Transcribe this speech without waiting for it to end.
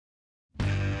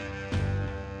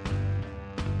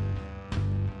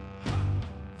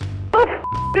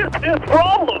is his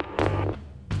problem?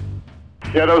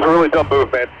 Yeah, that was a really dumb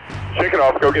move, man. Shake it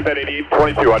off. Go get that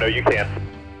 88-22. I know you can.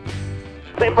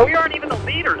 Man, but we aren't even the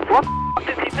leaders. What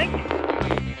the f*** is he thinking?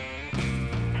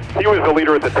 He was the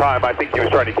leader at the time. I think he was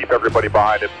trying to keep everybody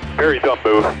behind him. Very dumb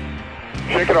move.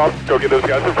 Shake it off. Go get those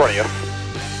guys in front of you.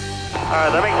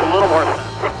 That makes a little more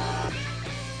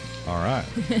sense. All right.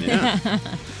 Yeah.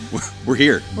 We're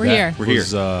here. We're here. We're here.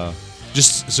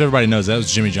 Just so everybody knows, that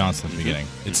was Jimmy Johnson at the beginning.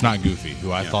 It's not Goofy,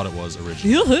 who I thought it was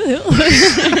originally. Who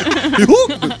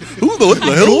the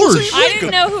hell was he? I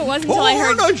didn't know who it was until I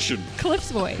heard Nation. Cliff's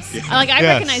voice. Yeah. I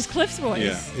recognized Cliff's voice.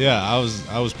 Yeah. Yeah,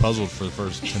 I was puzzled for the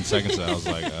first 10 seconds. I was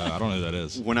like, I don't know who that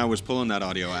is. When I was pulling that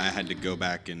audio, I had to go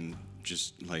back and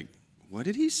just like, what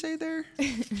did he say there?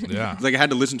 Yeah. Like I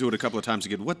had to listen to it a couple of times to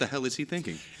get, what the hell is he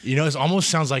thinking? You know, it almost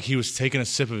sounds like he was taking a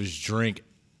sip of his drink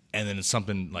and then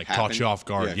something like caught you off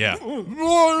guard. Yeah.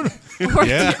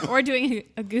 Or doing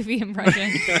a Goofy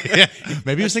impression. Yeah.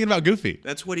 Maybe he was thinking about Goofy.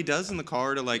 That's what he does in the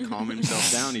car to like calm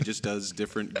himself down. He just does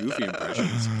different Goofy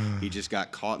impressions. He just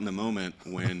got caught in the moment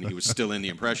when he was still in the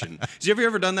impression. Have you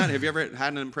ever done that? Have you ever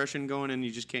had an impression going and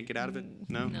you just can't get out of it?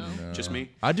 No. Just me?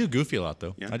 I do Goofy a lot,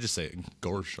 though. Yeah. I just say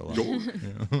Gorsh a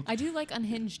lot. I do like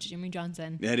unhinged Jimmy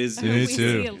Johnson. That is. I hope Me we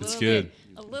too. see It's good.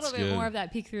 A little It's bit good. more of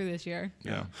that peek through this year.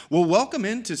 Yeah. Well, welcome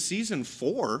into season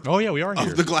 4. Oh, yeah, we are here.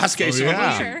 Of the Glass Case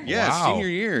yeah. Celebration. Yeah, Wow. senior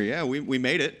year. Yeah, we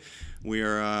made it. We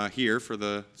are here for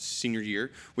the senior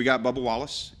year. We got Bubba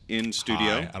Wallace in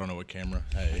studio. Hi. I don't know what camera.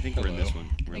 Hey, I think we're in this one.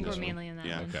 I think we're mainly in that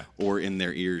Yeah. one. Okay. Or in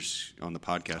their ears on the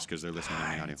podcast because they're listening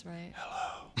on the audio. That's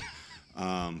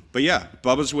right. But yeah,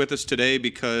 Bubba's with us today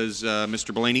because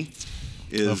Mr. Blaney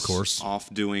is Of course.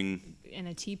 off doing. In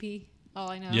a teepee. All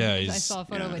I know. Yeah, is I he's saw a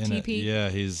photo of a in teepee. yeah,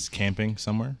 he's camping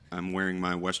somewhere. I'm wearing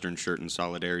my Western shirt in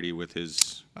solidarity with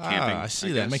his camping. I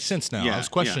see that. guess. Makes sense now. Yeah, I was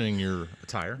questioning your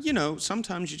attire. You know,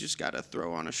 sometimes you just got to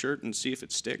throw on a shirt and see if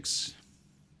it sticks.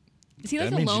 Is he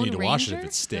like That a means you lone need to wash it if ranger?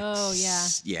 it sticks. Oh yeah.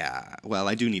 Yeah, well,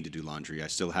 I do need to do laundry. I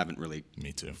still haven't really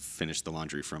Me too. finished the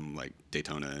laundry from like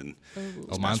Daytona and.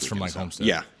 Oh, mine's from like so- Homestead.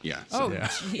 Yeah, yeah. Oh. So.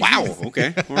 Yeah. geez. Wow.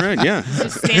 Okay. All right. Yeah.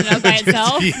 Just standing up by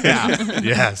itself. Yeah.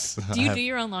 Yes. Do you do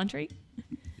your own laundry?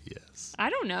 Yes. I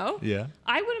don't know. Yeah.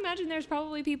 I would imagine there's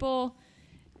probably people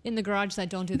in the garage that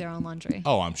don't do their own laundry.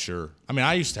 Oh, I'm sure. I mean,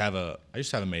 I used to have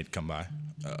a maid come by,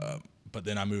 but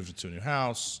then I moved into a new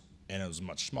house and it was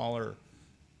much smaller.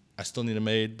 I still need a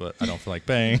maid, but I don't feel like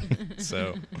paying.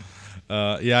 So,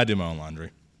 yeah, I do my own laundry.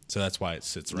 So that's why it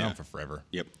sits around for forever.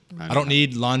 Yep. I don't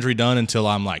need laundry done until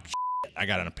I'm like, I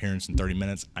got an appearance in 30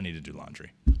 minutes. I need to do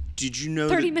laundry. Did you know?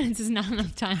 30 minutes is not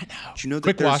enough time. Did you know that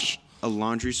Quick there's wash. a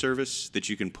laundry service that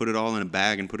you can put it all in a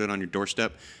bag and put it on your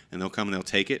doorstep, and they'll come and they'll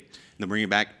take it and they'll bring it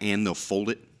back and they'll fold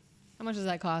it. How much does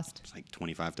that cost? It's like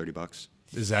 $25-$30.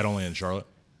 Is that only in Charlotte?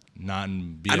 Not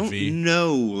in BFE? I don't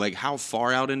know, like how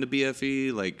far out into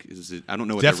BFE. Like, is it? I don't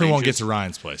know what. Definitely that won't range get is. to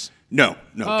Ryan's place. No,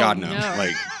 Oh, God, no. no.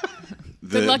 Like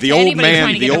Good luck the to old anybody trying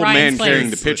man, to the get to old man Ryan's carrying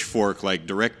the place. pitchfork, like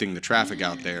directing the traffic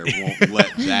out there, won't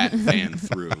let that van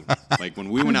through. Like when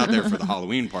we went out there for the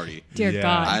Halloween party, Dear Yeah.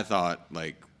 God. I thought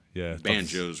like Yeah.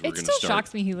 banjos were It going still to start.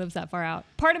 shocks me he lives that far out.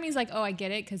 Part of me is like, oh, I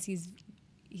get it because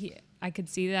I could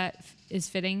see that is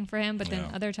fitting for him. But then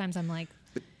Yeah. other times I'm like,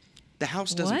 The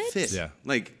house doesn't What? fit. Yeah.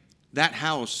 Like that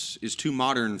house is too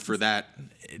modern for that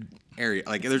area.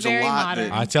 Like there's a very lot modern.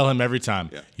 that I tell him every time,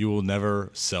 Yeah. you will never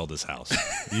sell this house.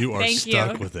 You are Thank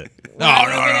stuck you. with it. when I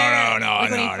was No.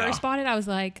 like when he first bought it, I was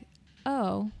like,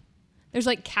 oh. There's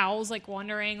like cows like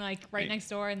wandering like right next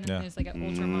door, and then Yeah. there's like an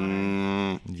ultra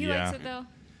modern. He Yeah. likes it though.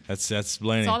 That's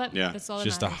Blaney. That's all that. Yeah. That's all that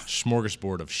Just a matters.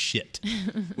 smorgasbord of shit.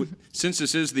 Since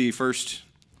this is the first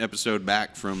episode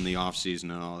back from the off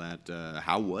season and all that,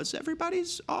 how was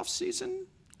everybody's off season?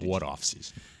 What off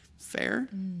season? Fair,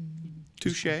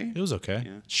 touche. It was okay.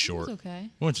 Yeah. Short. It's okay.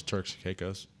 We went to Turks and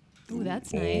Caicos. Ooh,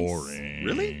 that's Boring. nice.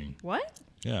 Really? What?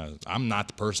 Yeah, I'm not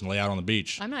the person to lay out on the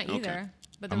beach. I'm not either.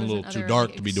 But there I'm a wasn't little too other, dark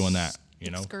like, to be doing that. You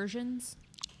know. Excursions.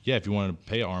 Yeah, if you wanted to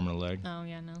pay an arm and a leg. Oh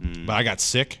yeah, no. But I got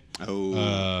sick.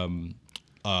 Oh,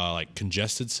 Like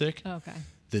congested sick. Oh, okay.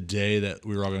 The day that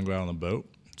we were all gonna go out on the boat,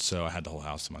 so I had the whole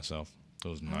house to myself. It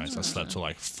was nice. I slept till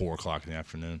like 4:00 in the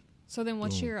afternoon. So then,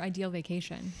 what's your ideal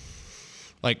vacation?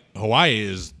 Like Hawaii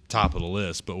is top of the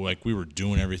list, but like we were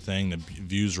doing everything. The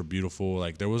views were beautiful.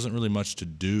 Like there wasn't really much to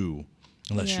do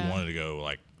unless you Yeah. wanted to go.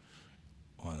 Like,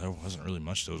 well, there wasn't really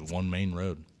much. There was one main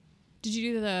road. Did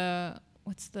you do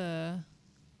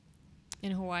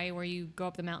in Hawaii where you go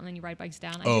up the mountain and you ride bikes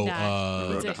down? I did that.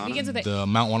 Road to It Hana? begins with a The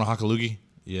Mount Wanahakalugi.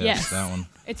 Yes, Yes. that one.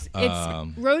 It's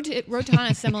road to Hana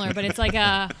is similar, but it's like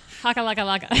a haka laka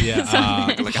laka. Yeah,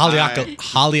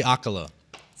 Haleakala.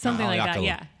 Something like that. Haleakala.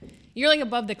 Yeah. You're like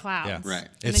above the clouds. Yeah. Right. And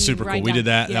It's then you super ride cool. We down- did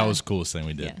that. yeah. That was the coolest thing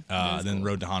we did. Yeah, that was Then cool.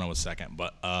 Road to Hana was second.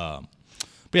 But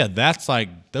yeah, that's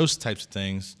like those types of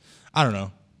things. I don't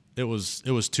know. It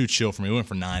was too chill for me. We went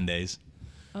for 9 days.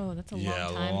 Oh, that's a Yeah,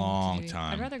 long time. long to-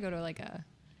 time. I'd rather go to like a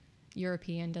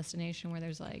European destination where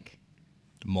there's like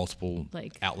Multiple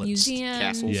outlets. museums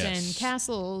Castles. Yes. and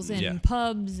castles and Yeah.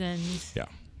 pubs and Yeah,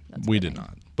 That's we what did I-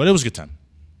 not. But it was a good time.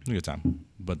 It was a good time.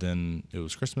 But then it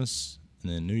was Christmas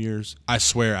and then New Year's. I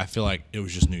swear, I feel like it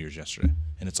was just New Year's yesterday,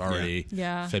 and it's already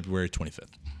Yeah. February 25th.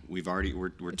 We're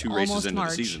It's two races almost into March.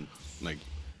 the season. Like,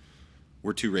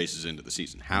 we're 2 races into the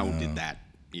season. How did that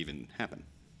even happen?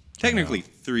 Technically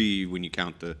 3 when you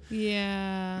count the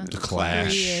yeah, The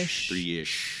Clash. Three-ish.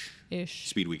 3-ish. ish.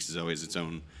 Speed Weeks is always its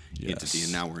own entity, Yes.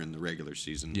 and now we're in the regular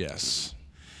season. Yes.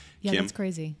 Yeah, Kim? that's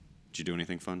crazy. Did you do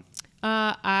anything fun?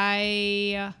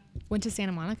 I went to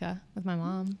Santa Monica with my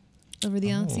mom over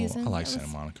the Oh, season. I like That Santa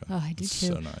was- Monica. Oh, I do It's too.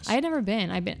 so nice. I had never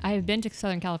been. I've been to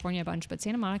Southern California a bunch, but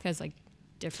Santa Monica is like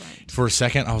different. For a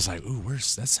second, I was like, "Ooh,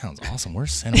 that sounds awesome.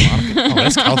 Where's Santa Monica? Oh,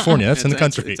 that's California. That's in the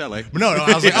country." It's LA. But no,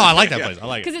 I was like, "Oh, I like that place. I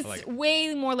like it." Because I it's like it.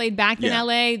 way more laid back than Yeah.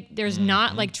 LA. There's Mm-hmm.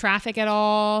 not like traffic at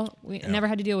all. We never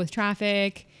had to deal with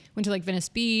traffic. Went to like Venice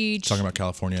Beach. Talking about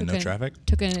California and no traffic.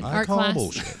 Took an I art call class.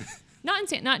 bullshit.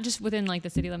 Not just within like the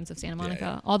city limits of Santa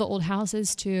Monica. yeah. All the old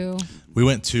houses too. We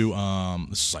went to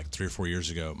this is like 3 or 4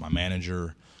 years ago. My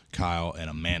manager, Kyle, and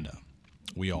Amanda,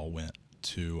 we all went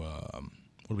to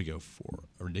what did we go for?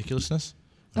 A Ridiculousness.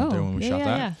 Out there when we shot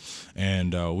that. yeah.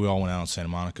 And we all went out in Santa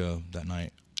Monica that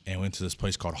night and went to this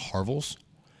place called Harville's.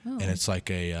 Oh. And it's like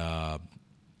that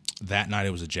night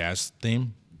it was a jazz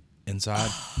theme inside.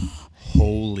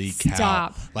 Holy cow.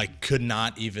 Stop. Like could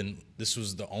not even, this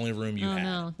was the only room you Oh had.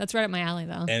 no, that's right up my alley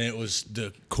though. And it was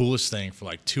the coolest thing for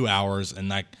like 2 hours. And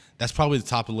like that's probably the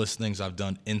top of the list of things I've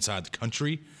done inside the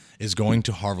country is going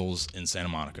to Harville's in Santa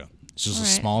Monica. It's just All a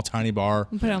right. small, tiny bar.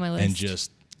 I'll put it on my And list.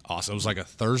 just awesome. It was like a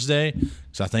Thursday.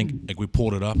 So I think like we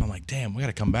pulled it up. I'm like, damn, we got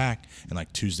to come back. And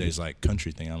like Tuesday's like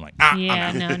country thing. I'm like, Yeah,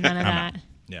 I'm out. no, none of I'm out. that.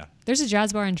 Yeah. There's a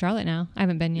jazz bar in Charlotte now. I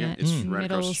haven't been Yeah, yet. it's right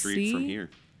across Middle the street C? from here.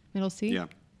 Middle C? Yeah.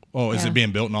 Oh, is Yeah. it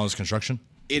being built and all this construction?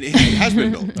 It has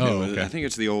been built. Oh, okay. I think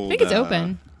it's the old. think it's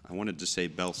open. I wanted to say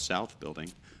Bell South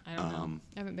building. I don't know.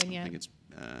 I haven't been I yet. think it's,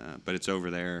 but it's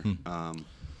over there. Hmm.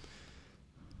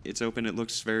 It's open. It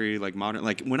looks very like modern.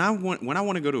 Like when I want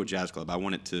to go to a jazz club, I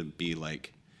want it to be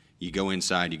like you go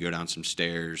inside, you go down some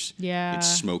stairs. Yeah. It's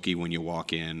smoky when you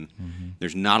walk in. Mm-hmm.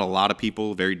 There's not a lot of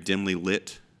people. Very dimly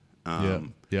lit. Yeah.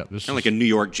 This Kind of like a New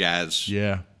York jazz.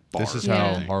 yeah. This bar. is how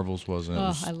Yeah. Harville's was. And it Oh,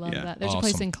 was I love yeah, that. There's a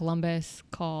place awesome. in Columbus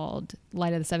called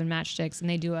Light of the Seven Matchsticks, and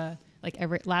they do a like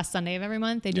every last Sunday of every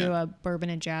month. They do Yeah. a bourbon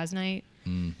and jazz night.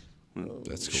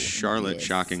 That's cool. Charlotte, Yes.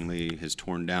 shockingly, has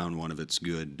torn down one of its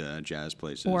good jazz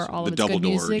places. Or all the of its Double good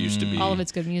Door music. used to be. All of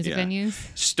its good music yeah. venues.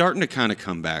 Starting to kind of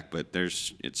come back, but it's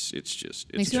just Makes it's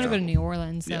me want to go to trouble. New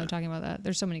Orleans. though. Yeah. Talking about that,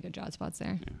 there's so many good jazz spots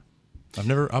there.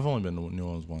 I've only been to New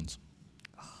Orleans once.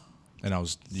 And I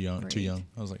was too great. young.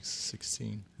 I was like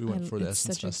 16. We went for the It's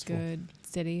Essence such Festival. a good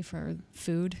city for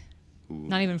food. Ooh.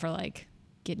 Not even for like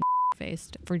getting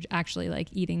faced, for actually like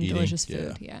eating delicious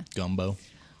food. Yeah. Gumbo.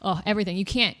 Oh, everything. You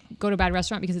can't go to a bad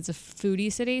restaurant because it's a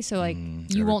foodie city. So like you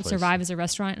every won't place. survive as a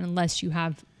restaurant unless you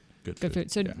have Good good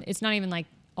food. So yeah. it's not even like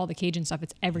all the Cajun stuff.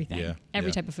 It's everything. Yeah, Every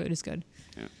yeah. type of food is good.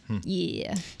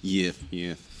 Yeah.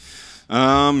 Yeah.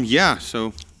 Yeah.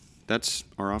 So that's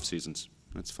our off seasons.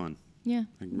 That's fun. Yeah.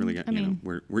 I really got. I mean,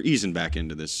 we're easing back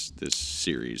into this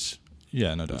series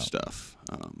Yeah, no of doubt. stuff.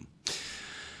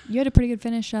 you had a pretty good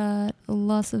finish at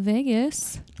Las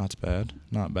Vegas. Not bad.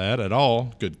 Not bad at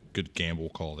all. Good gamble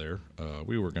call there.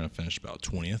 We were going to finish about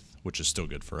 20th, which is still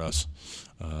good for us.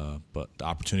 But the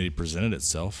opportunity presented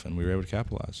itself, and we were able to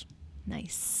capitalize.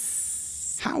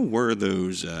 Nice. How were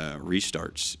those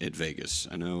restarts at Vegas?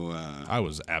 I know. I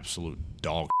was absolute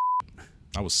dog.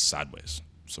 I was sideways.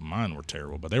 So mine were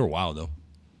terrible, but they were wild, though.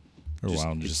 They were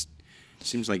wild. It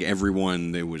seems like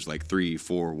everyone there was like 3,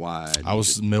 4 wide. I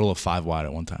was middle of 5 wide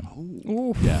at one time.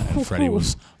 Ooh. Yeah, and Freddie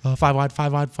was 5 wide,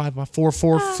 5 wide, 5 wide, 4,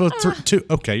 4, 3, 2.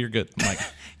 Okay, you're good. I'm like,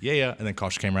 yeah. And then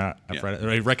Caution came out.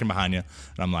 Yeah. Wrecking behind you.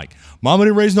 And I'm like, Mama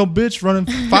didn't raise no bitch running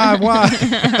 5 wide.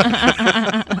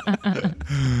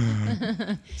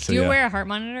 So, Do you yeah. wear a heart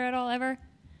monitor at all ever?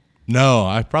 No,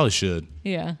 I probably should.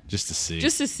 Yeah. Just to see.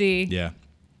 Just to see. Yeah.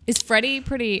 Is Freddie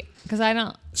pretty? Because I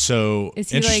don't. So, Is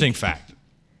he interesting like- fact.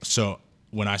 So,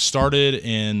 when I started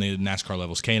in the NASCAR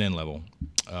levels, K&N level,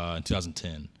 in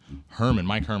 2010,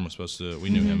 Mike Herman was supposed to, we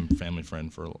knew him, family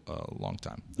friend for a long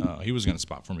time. He was going to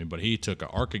spot for me, but he took an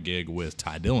ARCA gig with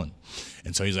Ty Dillon.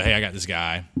 And so he's like, hey, I got this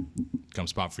guy, come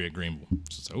spot for you at Greenville.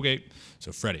 So it's like, okay.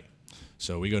 So Freddie.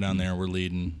 So we go down there, we're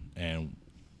leading, and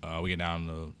we get down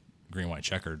to green, white,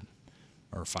 checkered,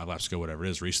 or 5 laps to go, whatever it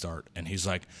is, restart. And he's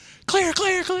like, clear,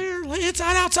 clear, clear,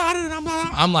 inside, outside. And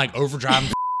I'm like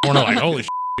overdriving corner, like, holy shit.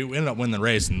 We ended up winning the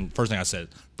race. And the first thing I said,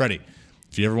 Freddie,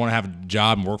 if you ever want to have a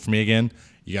job and work for me again,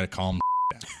 you got to calm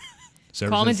down. So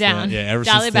calm it down. Ever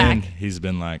Dial since it back. then, he's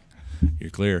been like, you're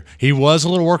clear. He was a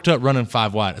little worked up running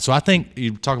 5 wide. So I think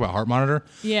you talk about heart monitor.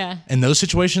 Yeah. In those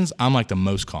situations, I'm like the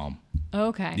most calm.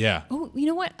 Okay. Yeah. Oh, you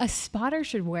know what? A spotter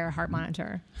should wear a heart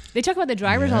monitor. They talk about the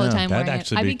drivers all the time wearing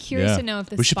it. I'd be curious to know if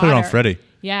the we should spotter, put it on Freddie.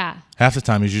 Yeah. Half the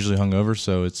time he's usually hungover,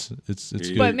 so it's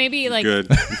good. But maybe like good.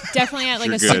 definitely at like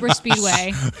You're a good. super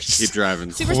speedway. Keep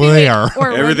driving. Super speedway or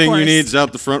Everything road you course. need's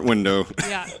out the front window.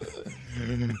 Yeah.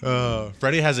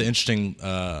 Freddie has an interesting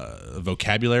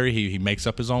vocabulary. He makes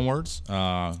up his own words.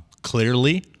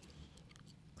 Clearly.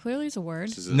 Clearly is a word.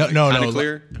 Is it No.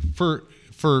 Clear?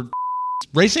 For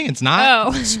racing, it's not.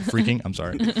 Oh. It's freaking. I'm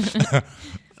sorry.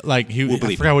 Like We'll I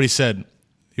bleep forgot what he said.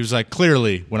 He was like,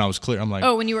 clearly, when I was clear. I'm like,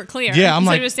 Oh, when you were clear. Yeah, I'm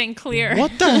Instead like, of just saying clear.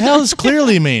 what the hell does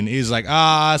clearly mean? He's like,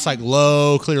 it's like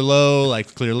low, clear, low,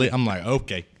 like clearly. I'm like,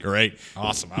 okay, great,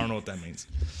 awesome. I don't know what that means.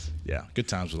 Yeah, good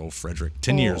times with old Frederick.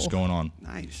 10 years going on.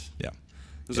 Nice. Yeah.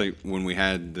 It was like when we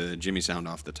had the Jimmy sound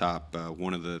off the top,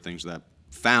 one of the things that I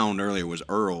found earlier was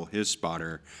Earl, his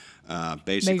spotter,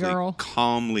 basically Big Earl.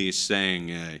 calmly saying,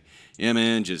 yeah,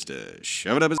 man, just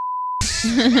shove it up his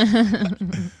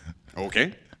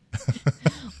Okay.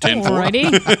 10-4.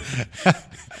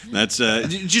 Alrighty. That's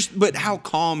just, but how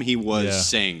calm he was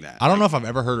saying that. I don't know if I've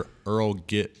ever heard Earl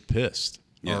get pissed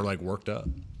Yeah. or like worked up.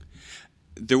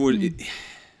 There was,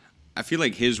 I feel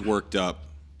like his worked up.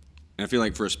 And I feel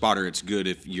like for a spotter, it's good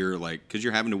if you're like, because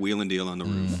you're having to wheel and deal on the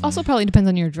roof. Also probably depends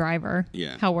on your driver.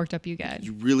 Yeah. How worked up you get.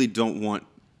 You really don't want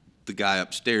the guy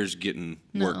upstairs getting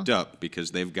worked up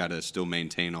because they've got to still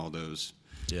maintain all those.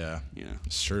 Yeah. Yeah.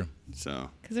 It's true. So.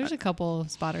 Because there's a couple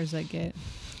spotters that get.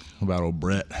 What about old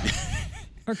Brett?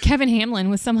 Or Kevin Hamlin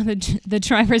with some of the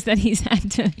drivers that he's had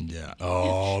to. Yeah.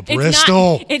 Oh, It's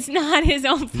Bristol. It's not his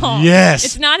own fault. Yes.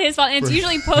 It's not his fault. And it's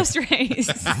usually post race.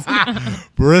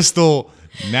 Bristol,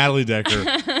 Natalie Decker,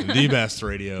 the best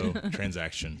radio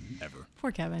transaction ever.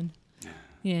 Poor Kevin.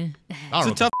 Yeah. I don't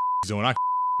know It's a what he's doing. I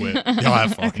quit. Y'all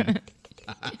have fun.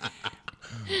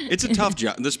 It's a tough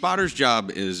job. The spotter's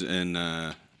job is in.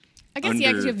 I guess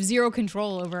because you have zero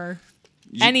control over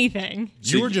anything.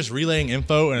 You were just relaying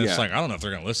info, and it's Yeah. like, I don't know if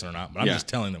they're going to listen or not, but I'm Yeah. just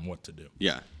telling them what to do.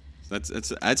 Yeah,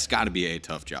 that's got to be a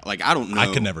tough job. Like I don't know.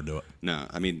 I could never do it. No,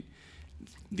 I mean,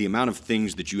 the amount of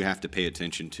things that you have to pay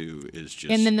attention to is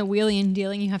just. And then the wheeling and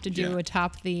dealing you have to do Yeah.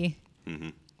 atop the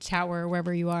tower,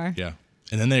 wherever you are. Yeah.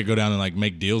 And then they go down and like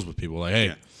make deals with people. Like, hey,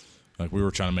 Yeah. like we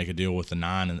were trying to make a deal with the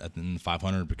 9 and the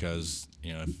 500 because,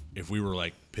 you know, if we were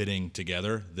like pitting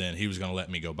together, then he was going to let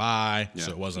me go by. Yeah.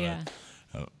 So it wasn't Yeah.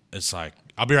 it's like,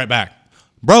 I'll be right back.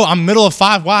 Bro, I'm middle of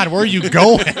 5 wide. Where are you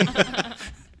going?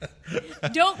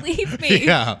 Don't leave me.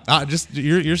 Yeah.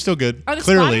 You're still good. Are the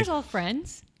Clearly. spotters all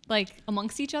friends? Like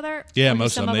amongst each other? Yeah, Or do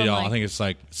most of some them. They all. like, I think it's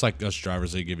like us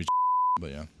drivers. They give you,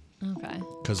 but yeah, Okay.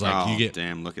 because like oh, you get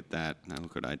damn! Look at that! Now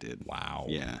look what I did. wow.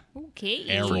 Yeah. Okay.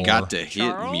 Error. Forgot to hit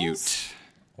Charles? mute.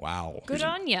 Wow. Good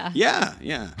on ya. Yeah,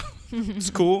 yeah. It's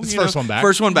cool. It's you first know, one back.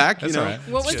 First one back. That's you know. all right.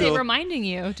 What was Still- it reminding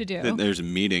you to do? There's a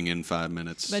meeting in 5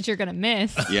 minutes. That you're gonna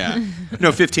miss. Yeah.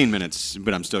 No, 15 minutes,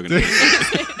 but I'm still gonna.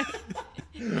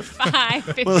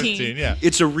 5:15. Yeah.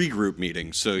 It's a regroup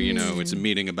meeting, so you know it's a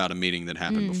meeting about a meeting that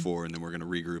happened before, and then we're going to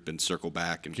regroup and circle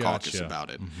back and caucus Gotcha.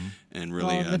 about it, and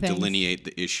really All the things. delineate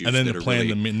the issues. And then that to are plan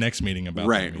really, the next meeting about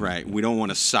right, that meeting. right. We don't want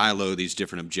to silo these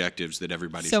different objectives that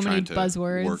everybody's So many trying to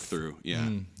buzzwords. work through. Yeah,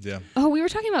 Yeah. Oh, we were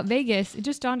talking about Vegas. It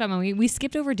just dawned on me. We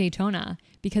skipped over Daytona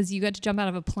because you got to jump out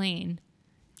of a plane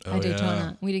Oh, at Daytona.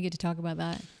 yeah. We didn't get to talk about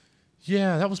that.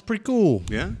 Yeah, that was pretty cool.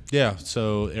 yeah. Yeah.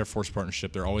 So Air Force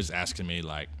partnership, they're always asking me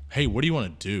like, "Hey, what do you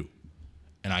want to do?"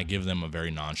 And I give them a very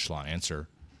nonchalant answer.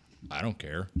 I don't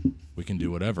care. We can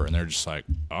do whatever. And they're just like,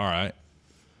 all right.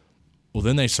 Well,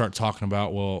 then they start talking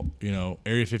about, well, you know,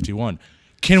 Area 51.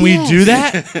 Can we do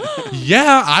that?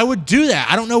 Yeah, I would do that.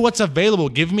 I don't know what's available.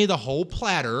 Give me the whole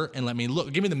platter and let me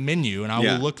look. Give me the menu and I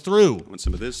Yeah. will look through. I want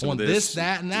some of this, I some want of this,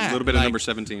 that, and that. A little bit Like, of number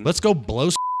 17. Let's go blow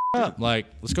up. Like,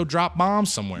 let's go drop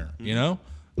bombs somewhere, you know?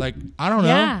 Like, I don't know.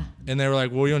 Yeah. And they were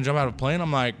like, well, you want to jump out of a plane?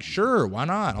 I'm like, sure, why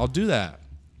not? I'll do that.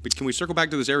 But can we circle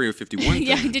back to this Area 51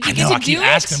 Yeah, thing? did you I get know, to I keep do it?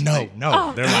 asking them. No.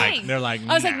 Oh, they're dang. like,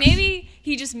 I was like, nah. maybe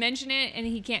he just mentioned it and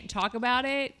he can't talk about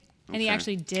it, and he Okay.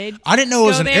 actually did. I didn't know it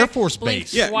was go an there, Air Force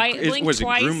blinked base. Yeah, blinked was it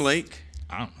twice. Groom Lake?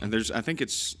 I don't know. And I think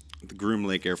it's the Groom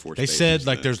Lake Air Force They Base said is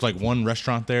like the- there's like one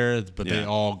restaurant there, but they Yeah.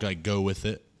 all like go with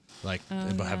it. Like,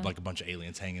 they have like a bunch of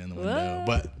aliens hanging in the window.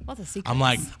 But Lots of secrets. I'm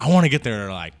like, I want to get there.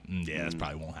 They're like, yeah, that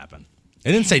probably won't happen.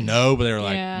 They didn't say no, but they were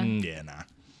like, yeah, nah.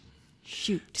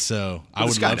 Shoot. So I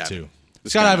would love to. The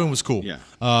Skydiving was cool. Yeah.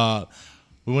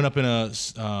 We went up in a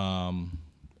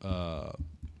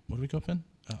what did we go up in?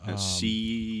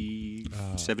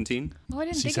 C-17. Oh, I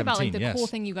didn't think about like the cool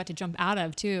thing you got to jump out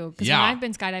of too. Because when I've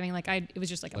been skydiving, like it was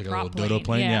just like a prop little dodo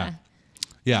plane.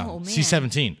 Yeah. Oh, man.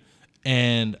 C-17,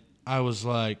 and I was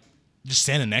like, just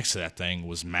standing next to that thing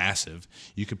was massive.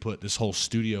 You could put this whole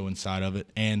studio inside of it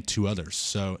and 2 others.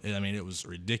 So I mean, it was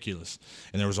ridiculous,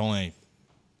 and there was only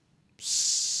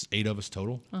 8 of us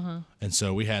total, and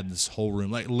so we had this whole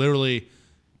room. Like literally,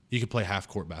 you could play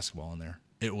half-court basketball in there.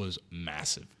 It was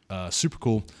massive, super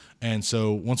cool. And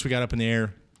so once we got up in the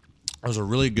air, there was a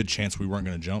really good chance we weren't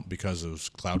going to jump because it was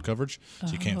cloud coverage, so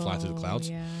you can't fly through the clouds.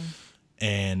 Yeah.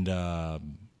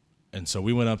 And so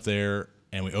we went up there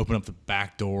and we opened up the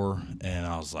back door, and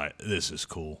I was like, "This is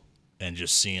cool." And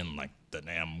just seeing like the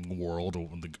damn world or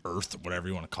the earth, whatever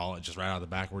you want to call it, just right out of the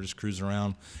back. We're just cruising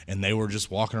around, and they were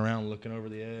just walking around looking over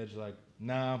the edge, like,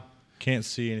 "Nah, can't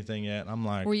see anything yet." I'm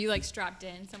like, were you like strapped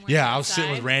in somewhere? Yeah, I was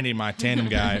sitting with Randy, my tandem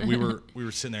guy. We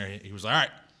were sitting there. He was like, "All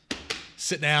right,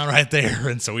 sit down right there."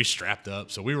 And so we strapped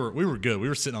up. So we were good. We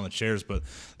were sitting on the chairs, but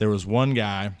there was one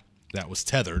guy that was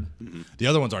tethered. The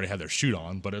other ones already had their chute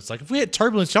on, but it's like, if we had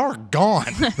turbulence, y'all are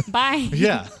gone. Bye.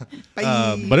 Yeah.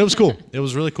 But it was cool. It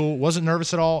was really cool. Wasn't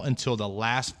nervous at all until the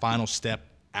last final step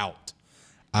out.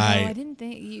 I didn't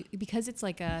think because it's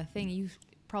like a thing you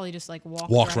probably just like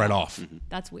walked right off.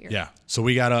 That's weird. Yeah. So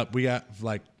we got up. We got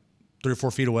like 3 or 4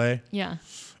 feet away. Yeah.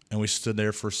 And we stood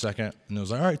there for a second, and it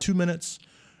was like, all right, 2 minutes.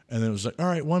 And then it was like, all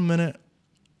right, 1 minute.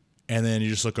 And then you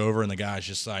just look over, and the guy's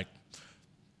just like,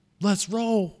 let's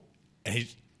roll. And he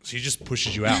just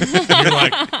pushes you out. And you're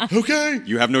like, okay.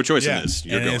 You have no choice in this.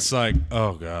 You're and going. it's like,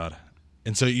 oh, God.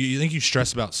 And so you think you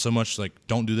stress about so much, like,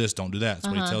 don't do this, don't do that. That's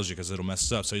what he tells you because it'll mess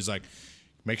us up. So he's like,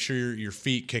 make sure your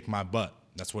feet kick my butt.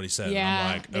 That's what he said. Yeah, and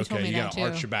I'm like, okay, you got to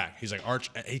arch your back. He's like,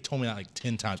 arch. He told me that like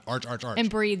 10 times. Arch. And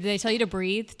breathe. Did they tell you to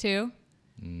breathe too?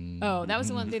 Oh, that was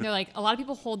the one thing. They're like, a lot of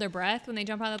people hold their breath when they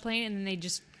jump out of the plane, and then they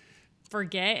just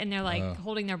forget, and they're like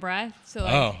holding their breath. So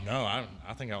like, oh no, I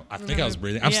think I was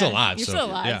breathing. I'm still alive. You're so, still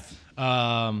alive.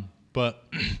 Yeah. But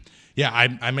yeah,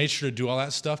 I made sure to do all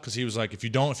that stuff because he was like, if you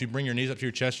bring your knees up to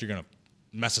your chest, you're gonna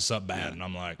mess us up bad. And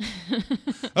I'm like,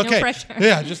 okay, no pressure.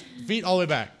 Yeah, just feet all the way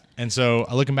back. And so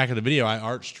looking back at the video, I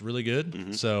arched really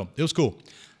good. So it was cool.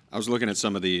 I was looking at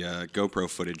some of the GoPro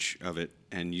footage of it,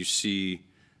 and you see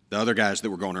the other guys that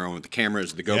were going around with the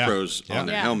cameras, the GoPros on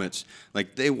their helmets,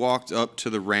 like they walked up to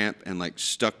the ramp and like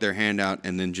stuck their hand out,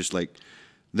 and then just like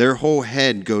their whole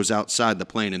head goes outside the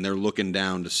plane, and they're looking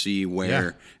down to see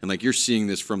where, and like you're seeing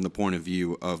this from the point of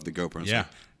view of the GoPro. Yeah.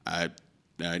 Like,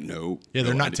 no. Yeah,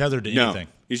 they're not tethered to anything.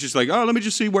 He's just like, oh, let me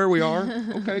just see where we are.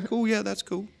 Okay, cool. Yeah, that's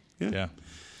cool. Yeah,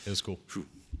 it was cool.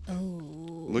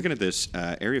 Looking at this,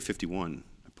 Area 51,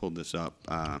 I pulled this up.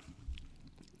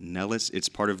 Nellis, it's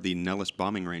part of the Nellis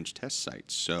bombing range test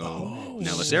site. So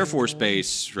Nellis Air Force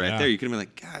Base right there. You could have been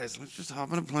like, guys, let's just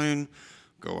hop on a plane,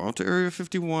 go out to Area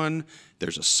 51.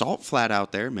 There's a salt flat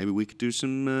out there. Maybe we could do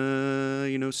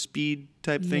some, speed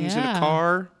type things in a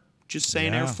car. Just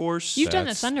saying, Air Force. You've done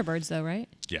the Thunderbirds though, right?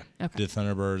 Yeah. Okay. Did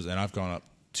Thunderbirds, and I've gone up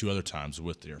 2 other times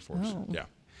with the Air Force. Oh. Yeah.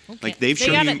 Okay. Like they've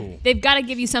shown you. They've got to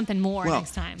give you something more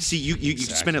next time. See, you can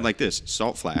spin it like this.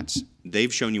 Salt flats,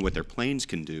 they've shown you what their planes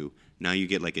can do. Now you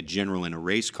get like a general in a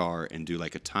race car and do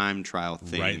like a time trial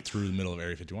thing. Right through the middle of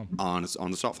Area 51. On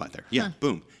the salt flat there. Yeah,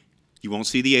 boom. You won't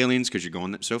see the aliens because you're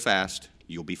going so fast.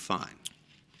 You'll be fine.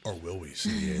 Or will we see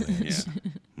the aliens?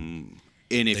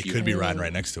 And if they could be riding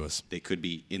right next to us. They could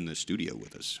be in the studio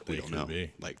with us. We don't know.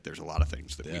 Be. Like, there's a lot of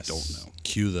things that we don't know.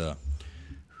 Cue the...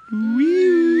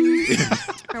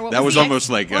 That was almost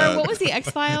like... Or what was the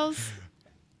X-Files?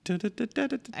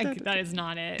 That is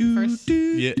not it. First.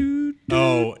 Yeah.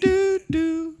 Oh.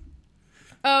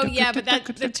 Oh, yeah, but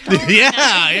that's the tone.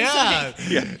 Yeah.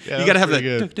 You got to have that.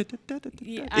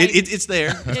 It's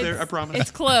there. It's there, I promise.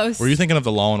 It's close. Were you thinking of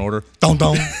the Law and Order? Dong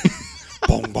dong.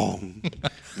 Bong bong.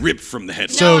 Ripped from the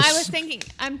head. No,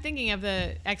 I'm thinking of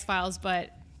the X-Files,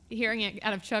 but hearing it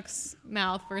out of Chuck's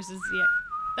mouth versus,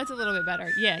 that's a little bit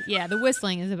better. Yeah, the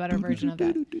whistling is a better version of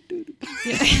that.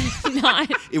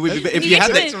 Not. It would be if you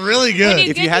had that. It's really good.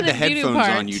 If you had the headphones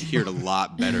on, you'd hear it a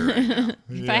lot better right now.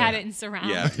 If I had it in surround.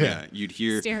 Yeah, you'd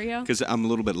hear stereo. Because I'm a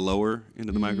little bit lower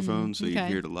into the microphone, so you'd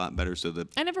hear it a lot better. So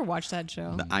I never watched that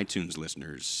show. The iTunes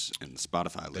listeners and the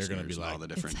Spotify listeners, gonna be like, all the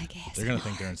different. It's like They're gonna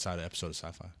think they're inside an episode of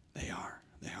Sci-Fi. They are.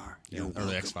 They are. Yeah, or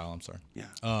the X-File, I'm sorry. Yeah.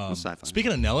 Well, sci-fi.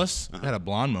 Speaking of Nellis, I had a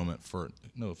blonde moment for,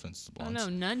 no offense to Oh blondes. no,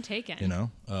 none taken. You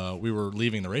know, we were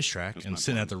leaving the racetrack and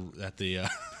sitting at the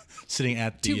sitting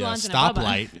at Two the blondes and a Bubba.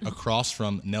 stoplight across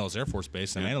from Nellis Air Force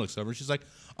Base, and Anna looks over and she's like,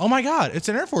 "Oh my God, it's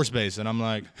an Air Force Base!" And I'm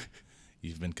like,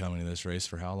 "You've been coming to this race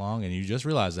for how long? And you just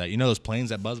realized that? You know those planes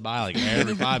that buzz by like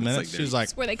every 5 minutes?" She's like,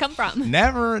 That's where they come from.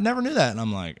 "Never knew that." And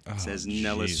I'm like, oh, It says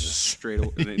Nellis Jesus. straight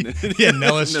away. Yeah,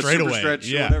 Nellis The straight super away. stretch or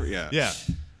Yeah. whatever. Yeah. Yeah.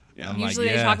 I'm like, Usually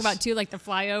they talk yes. about too, like the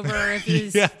flyover. If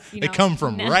he's, Yeah, you they know, come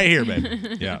from no. right here,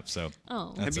 baby. Yeah, so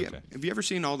Oh. that's Have you, okay. have you ever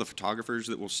seen all the photographers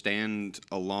that will stand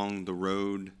along the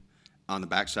road on the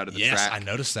backside of the Yes, track? I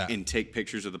noticed that. And take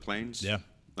pictures of the planes? Yeah.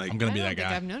 Like, I'm gonna I be don't that think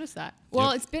guy. I've noticed that. Well,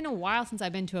 Yep. it's been a while since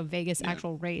I've been to a Vegas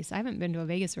actual race. I haven't been to a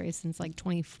Vegas race since like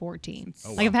 2014. Oh,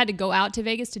 Like wow. I've had to go out to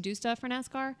Vegas to do stuff for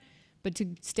NASCAR, but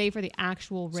to stay for the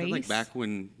actual is that race. like back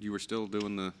when you were still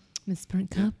doing the Miss Sprint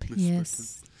Cup. Miss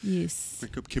Yes. Yes.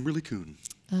 Sprint Cup? Kimberly Coon.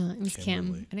 It was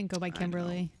Kimberly. Kim. I didn't go by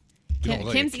Kimberly. You don't look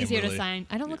like a Kim's easier to Kimberly. sign.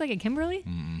 I don't look like a Kimberly?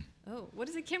 Oh, what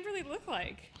does a Kimberly look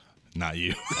like? Not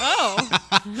you. Oh.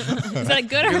 Is that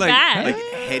good or You're like, bad? like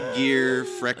headgear,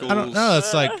 freckles. I don't know.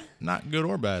 It's like not good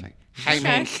or bad. Hey, Okay.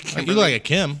 man. Like, you look like a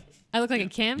Kim. I look like a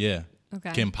Kim? Yeah.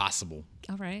 Okay. Kim Possible.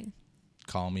 All right.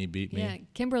 Call me, beat me. Yeah,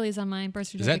 Kimberly's on my birth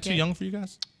Is certificate. that too young for you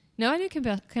guys? No, I knew Kim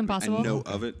Possible. I know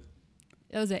of it.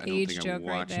 That was an I don't age think I joke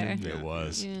right watched there. it. It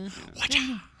was. Yeah. Watch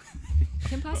out.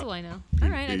 Kim Possible, I know. All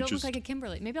right, I don't ageist. look like a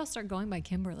Kimberly. Maybe I'll start going by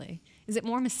Kimberly. Is it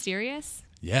more mysterious?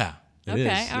 Yeah. It Okay,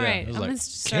 is. all Yeah. right. It was I'm like, gonna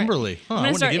start, Kimberly. Huh, I'm I gonna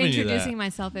wouldn't start have given you introducing that.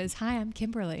 myself as, "Hi, I'm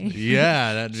Kimberly."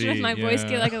 Yeah, that'd be. Should my voice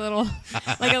get like a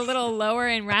little lower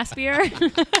and raspier?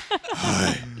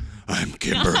 I'm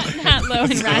Kimberly. Not low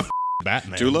and raspy.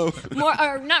 Batman. Too low? More,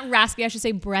 or not raspy. I should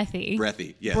say breathy.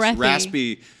 Breathy. Yes. Breathy.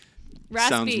 Raspy. Raspy.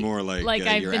 Sounds more like,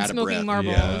 I've you're been out of smoking breath.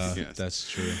 marbles. Yeah, Yes. that's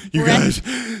true. You Breath-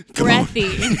 guys, come on.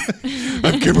 Breathy.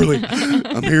 I'm Kimberly.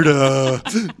 I'm here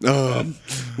to.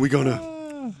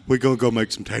 We gonna go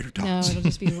make some tater No, tots.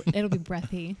 it'll be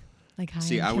breathy. Like, "Hi,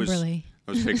 See, I'm Kimberly."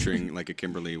 I was picturing like a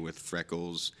Kimberly with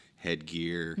freckles,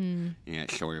 headgear, yeah,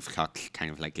 sort of talks kind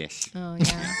of like this. Oh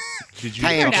yeah. Did you?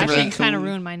 Hey, Kardashian Kimberly. kind of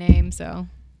ruined my name, so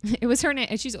it was her name.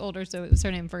 And she's older, so it was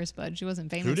her name first, but she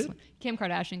wasn't famous. did? Kim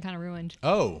Kardashian kind of ruined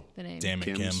Oh, the name. damn it,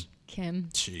 Kim. Kim's. Kim.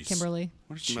 Jeez. Kimberly.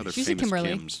 What are some other She's a famous Kimberly.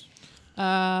 Kims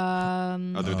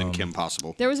Other other than Kim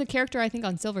Possible? there was a character I think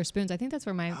on Silver Spoons. I think that's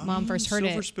where my mom first heard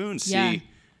Silver it. Spoon. Yeah. See,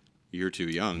 you're too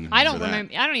young. I don't for that.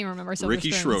 remember. I don't even remember Silver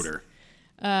Ricky Spoons. Schroeder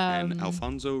and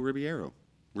Alfonso Ribeiro.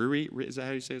 Is that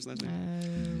how you say his last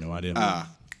name? No idea.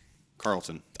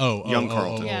 Carlton. oh, young oh,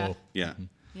 Carlton. Yeah. oh. Yeah.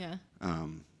 Yeah.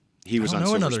 He was I on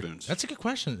don't know Silver another. Spoons. That's a good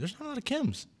question. There's not a lot of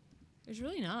Kims. There's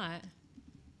really not.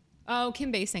 Oh,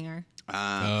 Kim Basinger.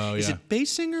 Oh, Is yeah. it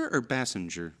Basinger or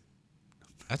Bassinger?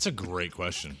 That's a great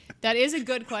question. That is a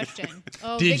good question.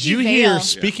 Oh, Did Vicky you Vale. hear?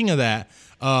 Speaking of that,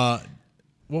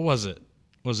 what was it?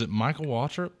 Was it Michael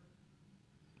Waltrip?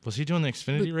 Was he doing the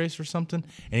Xfinity race or something?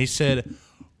 And he said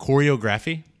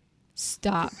choreography.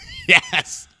 Stop.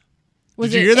 Yes.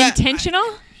 Was Did you it hear that? intentional?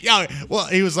 Yeah. Well,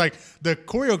 he was like the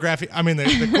choreography. I mean, the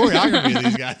choreography of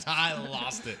these guys. I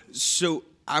lost it. So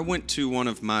I went to one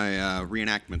of my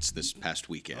reenactments this past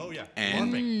weekend. Oh, yeah.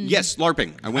 And LARPing. yes,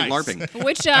 LARPing. I went Nice. LARPing.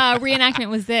 Which reenactment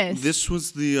was this? This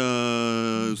was the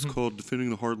it was called Defending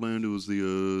the Heartland. It was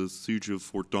the siege of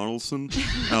Fort Donelson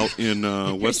out in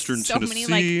western so Tennessee.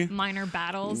 many like minor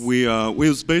battles. We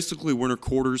was basically winter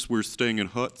quarters. We were staying in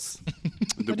huts.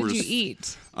 What did you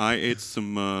eat? I ate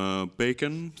some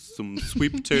bacon, some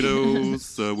sweet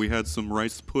potatoes. We had some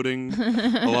rice pudding,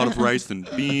 a lot of rice and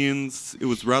beans. It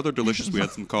was rather delicious. We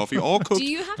had some coffee, all cooked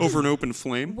you have over an open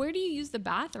flame. Where do you use the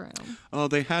bathroom?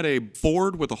 They had a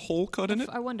board with a hole cut in it.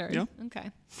 I wondered. Yeah. Okay.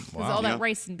 Because Wow. all that Yeah.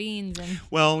 rice and beans and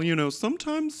Well,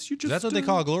 sometimes you just. That's what they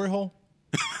call a glory hole.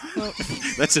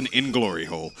 That's an in-glory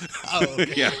hole. Oh,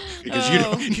 Yeah, because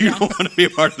Oh, you don't want to be a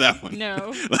part of that one.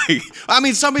 no. Like, I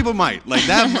mean, some people might like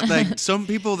that. Like some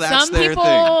people, that's Some their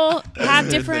people thing. have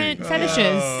different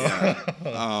fetishes.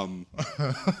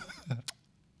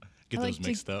 Get I those like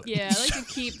mixed to, up. Yeah, I like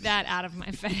to keep that out of my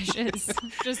fetishes.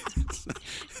 Just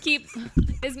keep,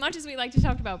 as much as we like to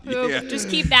talk about poop, Yeah. just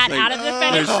keep that Like, out of the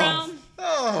fetish there's- realm.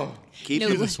 Keep, No.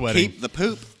 the, Do the sweating. keep the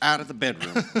poop out of the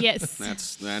bedroom. Yes.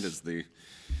 that is the.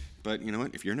 But you know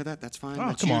what? If you're into that, that's fine. Oh,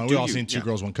 That's come you. on. Do We all you. seen Two Yeah.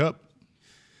 Girls, One Cup.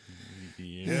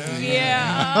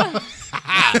 Yeah.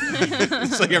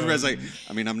 It's like everybody's like,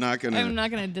 I mean, I'm not gonna. I'm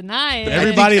not going to deny it.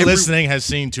 Everybody every- listening has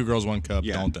seen Two Girls, One Cup.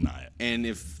 Yeah. Don't deny it. And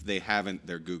if they haven't,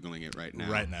 they're googling it right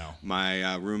now. Right now.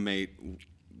 My roommate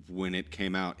when it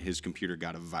came out, his computer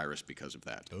got a virus because of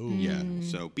that. Ooh. Yeah,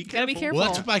 so be careful. Gotta be careful.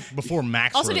 Well, that's like before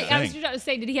Macs Also, were a I was thing. just about to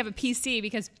say, did he have a PC?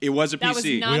 Because It was a that was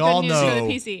PC. not We good all news for the know-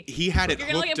 PC. He had it If you're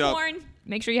gonna look hooked at up. porn,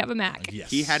 make sure you have a Mac. Yes.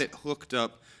 He had it hooked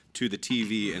up to the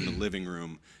TV in the living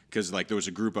room because like there was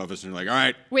a group of us and they're like, all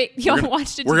right, Wait, y'all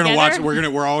watched it we're gonna together?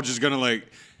 watch. We're all just gonna like.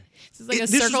 This is like a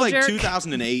This was circle like jerk.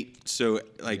 2008, so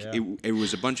like Yeah. it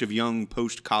was a bunch of young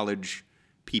post-college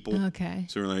people. Okay.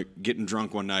 So we're like getting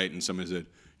drunk one night, and somebody said,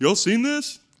 "Y'all seen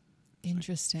this?"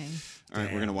 Interesting. All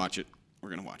right, we're gonna watch it. We're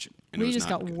gonna watch it. And it We was just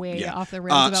not got good. way Yeah. off the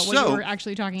rails about what so, you were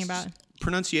actually talking about.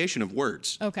 pronunciation of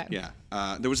words. Okay. Yeah.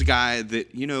 There was a guy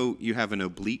that you have an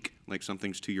oblique, like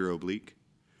something's to your oblique.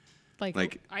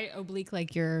 Like I oblique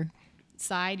like your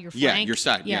side, your flank. Yeah, your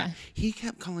side. Yeah. Yeah. He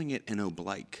kept calling it an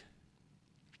oblique.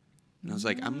 And I was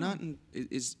like, I'm not.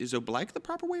 Is oblique the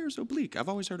proper way or is oblique? I've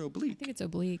always heard oblique. I think it's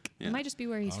oblique. Yeah. It might just be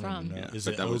where he's from. Yeah, Is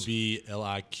but it that was-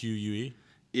 OBLIQUE?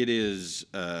 It is.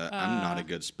 I'm not a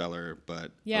good speller,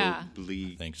 but Yeah.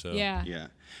 oblique. I think so. Yeah. Yeah.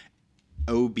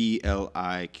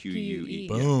 OBLIQUE.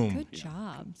 Boom. Good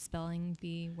job spelling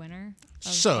the winner.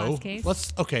 Of So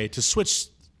last case. to switch.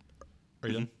 Are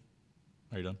you done?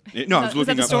 Are you done? No, I was Is that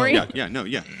looking the up. story?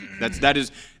 Yeah. That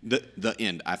is the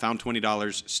end. I found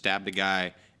 $20, stabbed a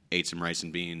guy, ate some rice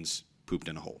and beans, pooped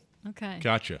in a hole. Okay.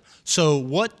 Gotcha. So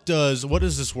what does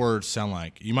this word sound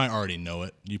like? You might already know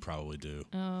it. You probably do.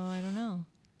 Oh, I don't know.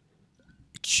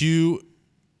 QUINOA.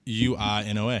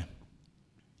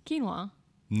 Quinoa.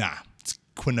 Nah, it's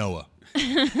quinoa.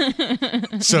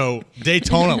 So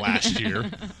Daytona last year,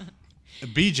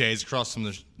 BJ's across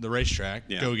from the racetrack.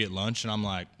 Yeah. Go get lunch, and I'm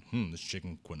like, this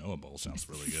chicken quinoa bowl sounds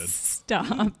really good.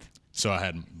 Stop. So I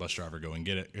had bus driver go and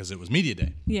get it because it was media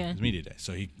day. Yeah. It was media day.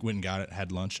 So he went and got it,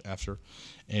 had lunch after.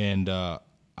 And I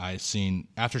seen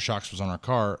Aftershocks was on our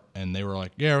car, and they were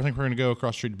like, yeah, I think we're going to go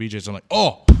across the street to BJ's. I'm like,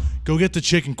 oh, go get the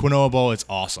chicken quinoa bowl. It's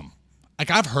awesome. Like,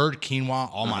 I've heard quinoa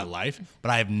all my life, but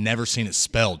I have never seen it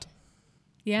spelled.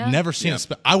 Yeah. Never seen Yeah. it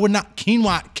spelled. I would not,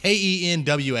 quinoa,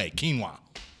 Kenwa, quinoa.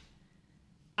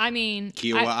 I mean,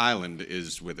 Kiowa Island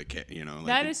is with a K, Like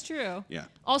that is true. Yeah.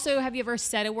 Also, have you ever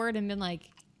said a word and been like,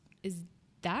 is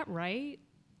that right?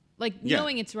 Like Yeah.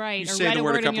 knowing it's right, You or say read the a word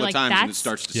word a and couple you're of like, times that's and it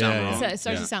starts to Yeah, sound yeah. wrong. So it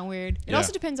starts Yeah. to sound weird. It Yeah.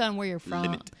 also depends on where you're from.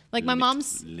 Limit. Like my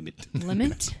mom's Limit.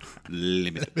 limit.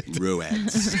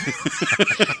 Roads.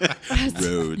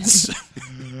 Roads.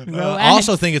 I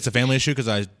also think it's a family issue because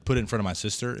I put it in front of my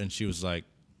sister, and she was like,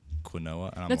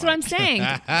 quinoa. And That's like, what I'm saying.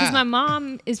 Because my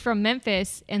mom is from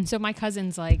Memphis, and so my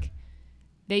cousins like,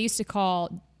 they used to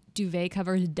call duvet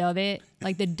covers Dove-It,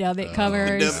 like the Dove-It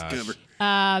covers. Dove cover.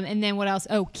 And then what else?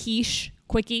 Oh, quiche,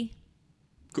 quickie.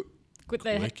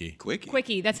 Quickie. Quickie.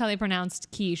 Quickie. That's how they pronounced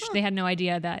quiche. They had no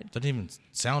idea that. Doesn't even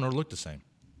sound or look the same.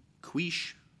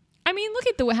 Quiche. I mean, look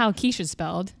at how quiche is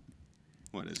spelled.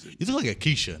 What is it? You look like a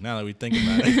Keisha now that we think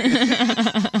about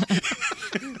it.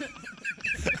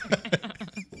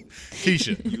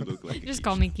 Keisha. You look like a Just quiche.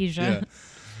 call me Keisha. Yeah.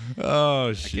 Oh,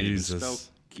 I can't even spell Jesus.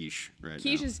 quiche right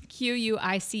Quiche now. is Quiche.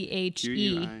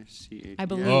 Quiche. I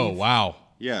believe. Oh, wow.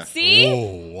 Yeah. See?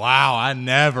 Oh, wow. I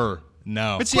never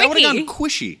know. But see, I would have Quickie. gone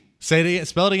quishy. Say it again.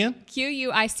 Spell it again.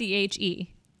 Quiche.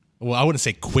 Well, I wouldn't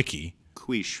say quickie.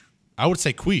 Quiche. I would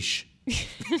say quiche.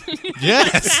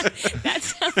 Yes. That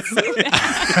sounds so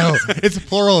bad. It's a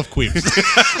plural of queeps.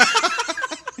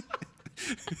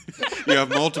 You have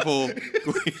multiple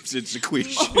queefs. It's a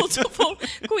quiche. Multiple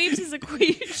queefs is a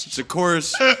quiche. It's a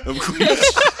chorus of queefs.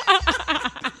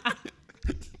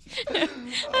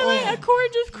 A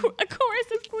chorus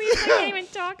of queefs. I can't even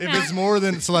talk If now. it's more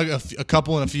than, so like a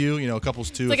couple and a few, a couple's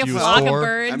two, It's like a a few is flock of four.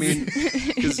 birds. I mean,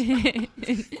 'cause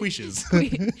Queeches.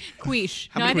 Quiche.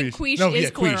 How No, I many think quiche No, is yeah,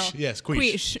 plural. quiche. Yes, quiche.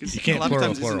 Quiche. You can't a lot of plural,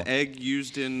 times plural. is an egg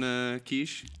used in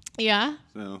quiche. Yeah.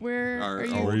 So Where our are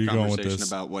you? old Where are you going with conversation this?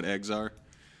 about what eggs are.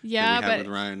 Yeah, that we had but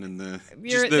with Ryan and the.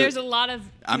 there's a lot of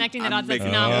connecting the I'm dots that's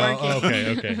making- not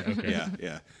working. Okay.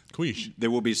 Yeah. Quiche. There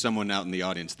will be someone out in the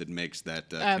audience that makes that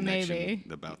connection maybe.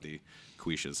 about the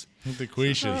quiches The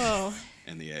quiches. Oh,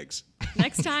 and the eggs.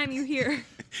 next time you hear,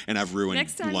 And I've ruined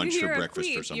next time lunch you hear for a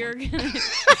breakfast for queef, someone. you're gonna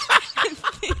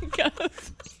think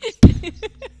of.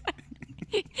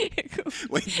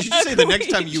 Wait, did you say the next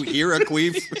time you hear a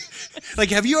queef? Like,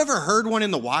 have you ever heard one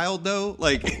in the wild, though?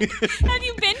 Like, Have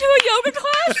you been to a yoga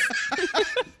class?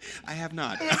 I have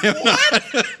not.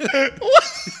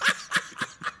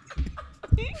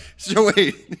 So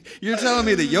wait, you're telling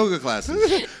me the yoga classes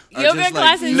are Yoga just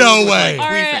classes like, No with, way. like,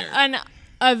 Are queef air?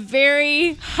 a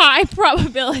very high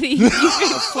probability. Of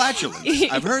flatulence.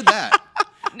 I've heard that.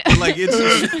 But, like,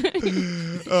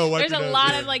 it's Oh, wipe There's your a nose.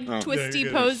 lot of like Yeah, twisty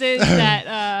you're good. poses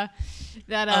that Oh,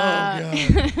 God.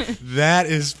 That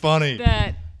is funny.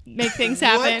 that make things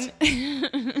happen.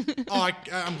 Oh,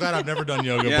 I'm glad I've never done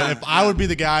yoga. Yeah, but if I would be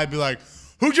the guy, I'd be like,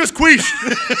 who just queashed?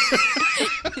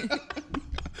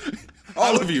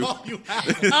 All of you. All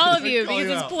of you, because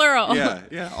it's plural.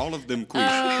 Yeah, all of them queashed.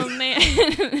 Oh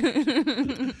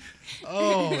man.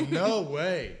 Oh, no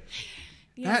way.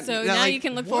 Yeah, so now you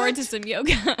can look forward to some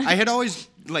yoga. I had always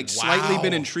slightly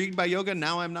been Wow. intrigued by yoga.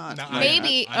 Now I'm not.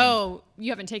 Maybe. You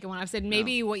haven't taken one. I've said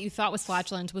maybe what you thought was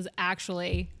flatulence was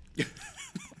actually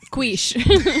quiche.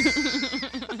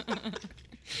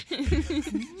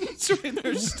 So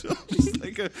there's still just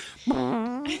like a.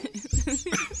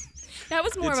 That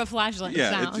was more of a flatulence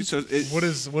sound. What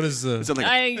is the? Is it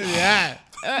like Yeah.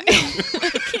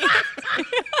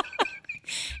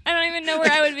 I don't even know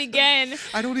where I would begin.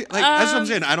 I don't that's what I'm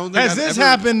saying. I don't think Has this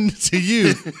happened to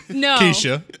you, No.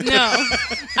 Keisha? No.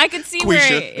 I could see where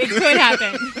it could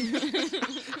happen.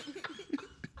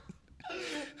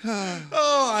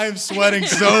 Oh, I'm sweating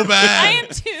so bad. I am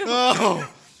too.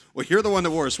 Oh, Well, you're the one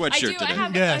that wore a sweatshirt I do. today. I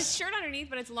have Yes. a shirt underneath,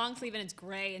 but it's long sleeve and it's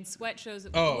gray, and sweat shows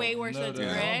Oh, way worse no than it's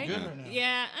doubt. gray. Oh, good right now.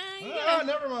 Yeah. Oh,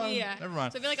 never mind. Yeah. Never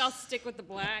mind. So I feel like I'll stick with the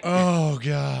black. oh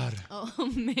God,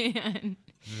 Oh man.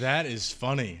 that is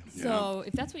funny. So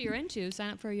if that's what you're into, sign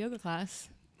up for a yoga class.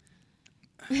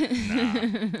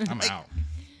 I'm out.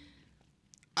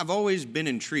 I've always been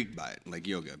intrigued by it, like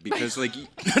yoga, because not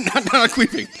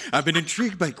queefing. I've been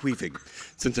intrigued by queefing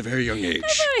since a very young age.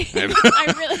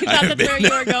 I really thought that's where you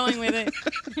were going with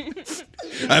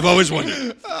it. I've always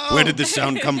wondered, where did this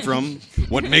sound come from?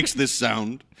 What makes this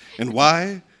sound? And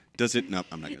why does it... No,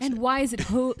 I'm not going to say And why is it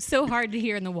so hard to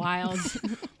hear in the wild?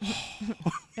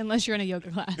 Unless you're in a yoga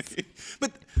class. it.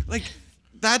 But,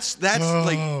 that's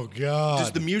Oh God.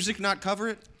 does the music not cover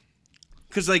it?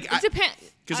 Because, It depends.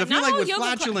 Because I feel like with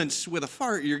flatulence, with a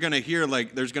fart, you're going to hear,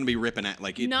 there's going to be ripping ass.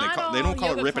 They Not don't all call it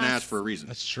yoga ripping class- ass for a reason.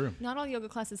 That's true. Not all yoga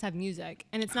classes have music,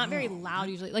 and it's not very loud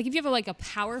usually. Like if you have a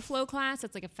power flow class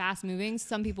that's like a fast moving,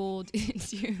 some people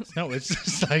do. No, it's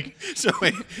just like So,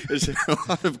 wait, is there a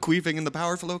lot of queefing in the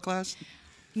power flow class?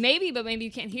 Maybe, but maybe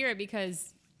you can't hear it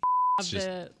because of just-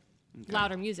 the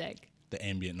louder music. the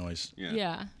ambient noise.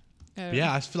 Yeah.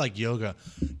 Yeah, I feel like yoga.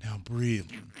 Now breathe.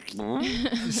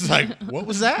 It's like, what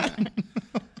was that?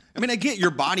 I mean, I get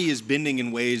your body is bending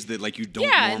in ways that you don't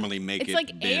normally make it. It's like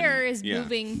bend. air is Yeah.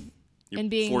 moving You're and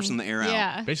being forcing the air out.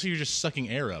 Yeah. Basically, you're just sucking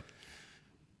air up.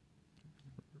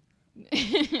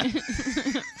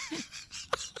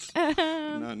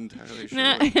 Not entirely sure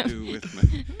what to do with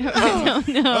my. I don't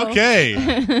know. Okay.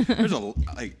 There's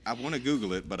I want to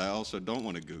Google it, but I also don't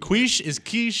want to Google. Quiche is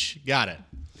quiche. Got it.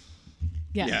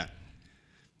 Yeah. it. Yeah.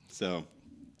 So.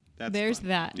 That's There's fun.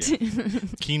 that. Yeah.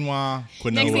 Quinoa,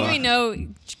 quinoa. Next thing we know,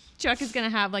 Chuck is gonna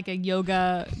have a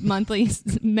yoga monthly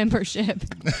membership.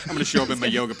 I'm gonna show up in my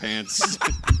yoga pants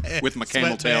with my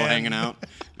camel tail Sweatband. hanging out.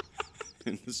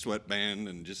 In the sweatband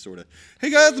and just sort of, hey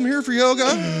guys, I'm here for yoga.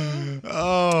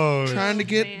 Oh, Trying to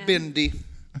get man. bendy.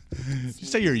 did you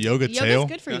say your yoga Yoga's tail?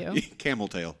 good for you. Camel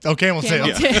tail. Oh, camel tail.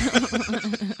 Camel tail.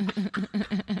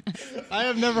 I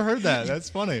have never heard that. That's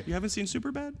funny. You haven't seen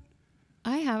Superbad?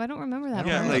 I have. I don't remember that. don't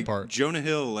part. remember like that part. Jonah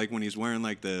Hill, when he's wearing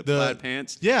the plaid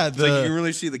pants. Yeah, It's like you the can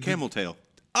really see the camel tail.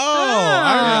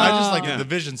 I just like Yeah. the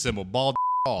vision symbol, bald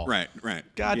ball. Right.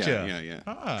 Gotcha. Yeah.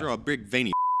 Ah. Draw a big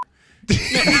veiny.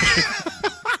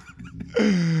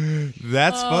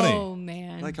 That's funny. Oh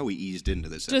man. I like how we eased into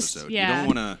this Just- episode. yeah. You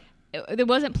don't want to. It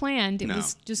wasn't planned. It No,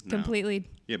 was just no. completely.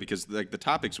 Yeah, because the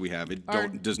topics we have, it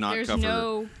does not There's cover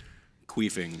no.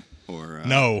 queefing or.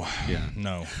 No. Yeah.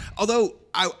 No. Although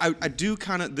I do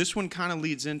kind of, this one kind of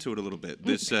leads into it a little bit.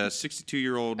 This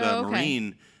 62-year-old Oh, okay.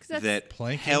 Marine 'Cause that's- that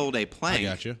Planking? held a I plank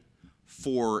got you.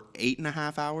 for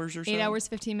 8.5 hours or so. 8 hours,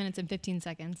 15 minutes, and 15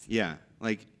 seconds. Yeah.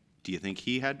 Do you think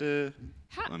he had to?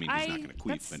 How- I mean, he's not going to queef,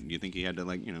 that's- but do you think he had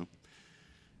to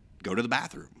go to the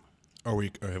bathroom? Or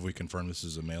have we confirmed this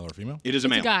is a male or female? It is a It's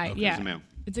male. a guy. Okay, Yeah. It's a male.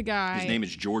 It's a guy. His name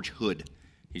is George Hood.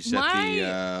 He set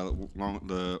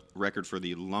the record for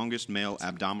the longest male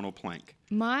abdominal plank.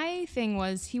 My thing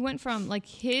was he went from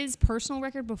his personal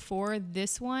record before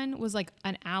this one was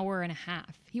an hour and a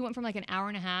half. He went from an hour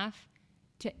and a half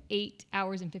to 8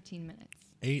 hours and 15 minutes.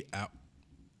 8 hours.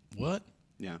 What?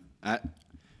 Yeah.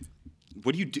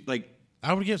 What do you do?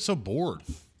 I would get so bored.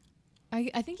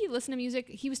 I think he listened to music.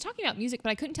 He was talking about music, but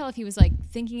I couldn't tell if he was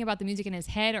thinking about the music in his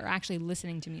head or actually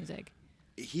listening to music.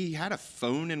 He had a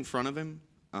phone in front of him.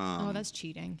 Oh, that's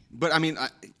cheating. But I mean,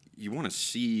 you want to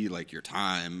see your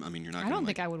time. I mean, you're not. I don't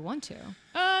think I would want to.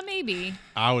 Maybe.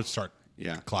 I would start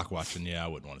Yeah. clock watching. Yeah, I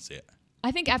wouldn't want to see it.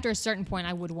 I think after a certain point,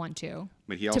 I would want to.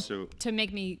 But he also to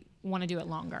make me want to do it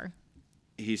longer.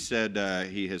 he said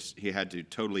he had to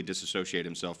totally disassociate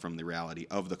himself from the reality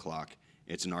of the clock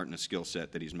It's an art and a skill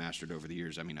set that he's mastered over the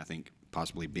years. I mean, I think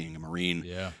possibly being a Marine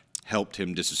helped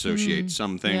him disassociate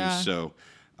some things. Yeah. So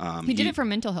he did it for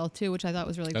mental health too, which I thought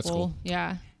was really cool.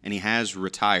 Yeah. And he has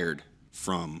retired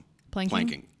from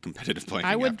Planking? competitive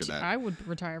planking after that. I would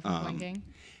retire from planking.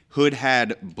 Hood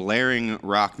had blaring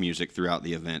rock music throughout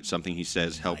the event, something he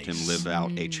says helped him live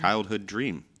out a childhood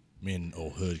dream. Me and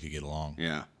old Hood could get along.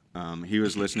 Yeah. He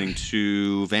was listening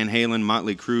to Van Halen,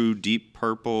 Motley Crue, Deep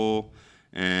Purple,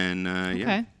 and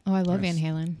Okay. Oh, I love Van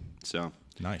Halen. So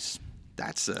Nice.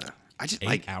 that's I just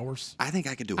 8 hours. I think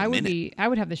I could do a minute. I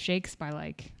would have the shakes by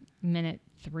like minute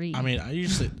 3. I mean, I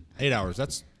usually 8 hours.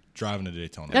 That's driving to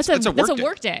Daytona. That's a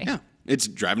work day. Yeah. It's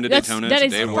driving to Daytona. That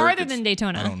it's is a day of farther work. than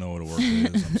Daytona. I don't know what a work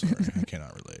is. I'm sorry. I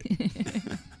cannot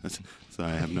relate. So I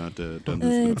have not done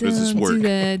this work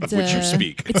of which you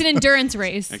speak. It's an endurance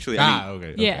race. Actually, I mean,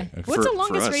 okay. Yeah. Okay. What's the for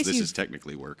longest us, race this you've is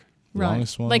technically work. run?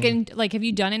 Longest one? Like, have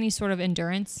you done any sort of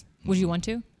endurance? Would you want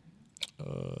to?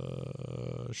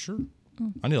 Sure.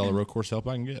 I need all the road course help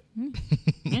I can get.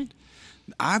 Yeah.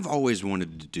 I've always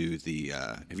wanted to do the.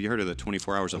 Have you heard of the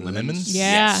 24 Hours of Lemons?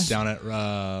 Yeah. Yes. Down at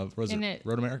Road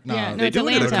America? No, Yeah, no, They it's do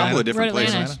it at a Atlanta. couple of different Road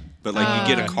places. Atlanta. But like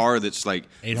you get a car that's like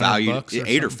 $800 valued bucks or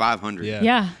 800 or something? 500. Yeah.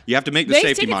 Yeah. You have to make the They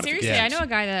safety take it modification. seriously. Yeah. I know a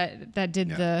guy that did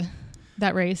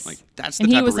that race. Like, that's the and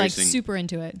he type of was like racing- super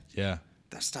into it. Yeah.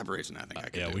 That's the type of racing I think I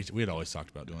could Yeah, do. we had always talked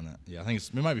about doing that. Yeah, I think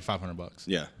it might be $500.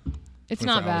 Yeah. It's 24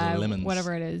 not hours of bad. lemons.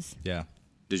 Whatever it is. Yeah.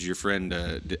 Does your friend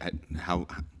how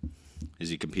has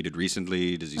he competed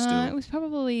recently? Does he still? It was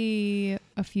probably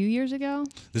a few years ago.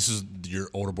 This is your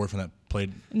older boyfriend that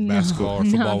played basketball or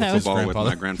football that with was- his Football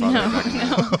with grandfather. my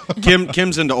grandfather. Back in the day.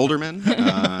 Kim's into older men.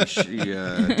 She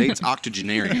dates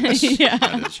octogenarians. Yeah.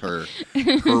 That is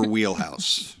her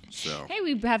wheelhouse. So Hey,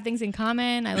 we have things in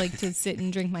common. I like to sit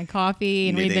and drink my coffee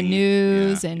and read the Knitting.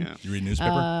 news Yeah, and yeah. You read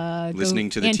newspaper? go Listening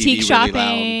to the antique TV really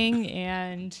shopping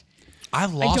and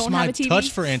I've lost don't my have a TV. touch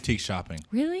for antique shopping.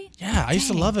 really. Yeah, I used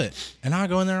to love it. And now I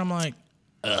go in there, I'm like,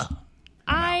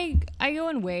 I go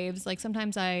in waves. Like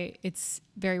sometimes it's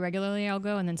very regularly I'll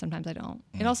go, and then sometimes I don't.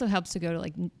 It also helps to go to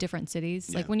like different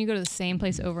cities. Like when you go to the same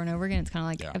place over and over again, it's kind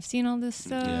of like I've seen all this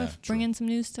stuff. Yeah, bring true. in some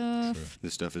new stuff.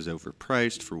 this stuff is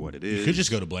overpriced for what it is. you could just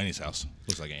go to Blaney's house.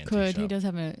 Looks like an antique shop. He does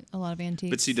have a lot of antiques.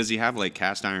 But see, does he have like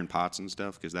cast iron pots and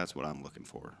stuff? Because that's what I'm looking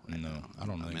for. Right No, now. I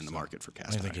don't I'm think in the so. market for I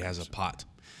cast don't iron. think he has a pot.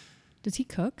 Does he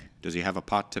cook? Does he have a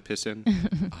pot to piss in?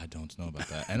 I don't know about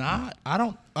that. And I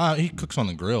don't, he cooks on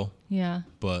the grill, Yeah.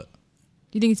 but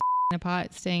Do you think he's in a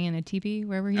pot, staying in a teepee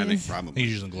wherever he I think is? probably.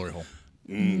 he's using the glory hole.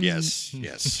 Yes,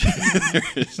 yes.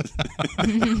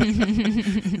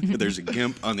 There's a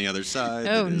gimp on the other side.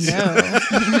 Oh that is-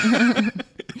 no!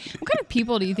 What kind of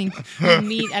people do you think you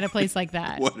meet at a place like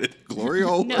that? What a glory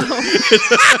hole? No.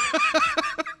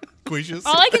 Quishes.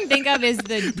 All I can think of is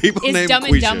People named Dumb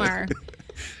and Quisha. Dumber.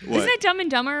 What? Isn't it Dumb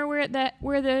and Dumber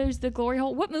where there's the glory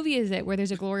hole? What movie is it where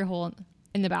there's a glory hole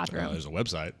in the bathroom? There's a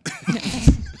website.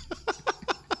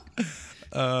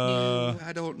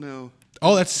 I don't know.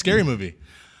 Oh, that's a scary movie.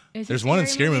 Is it There's one in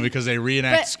Scary Movie because they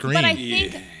reenact Scream. But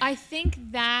I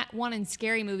think that one in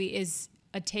Scary Movie is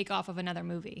a takeoff of another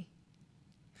movie.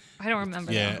 I don't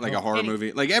remember. Yeah. that. Like a horror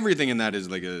movie. Like everything in that is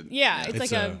like a. Yeah, it's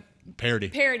like a parody.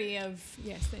 parody of.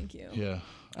 Yes, thank you. Yeah.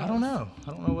 I don't know.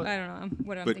 I don't know what. I don't know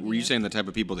what I'm But thinking. were you of. saying the type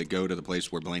of people that go to the place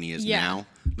where Blaney is Yeah. now,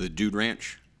 the Dude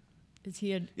Ranch? Is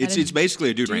he a? It's basically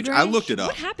a dude ranch. I looked it up.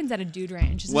 What happens at a dude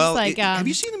ranch? Is Well, this like have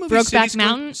you seen the movie Brokeback City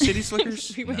Mountain? City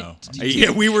Slickers? We went No. Yeah,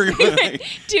 we were.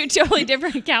 two totally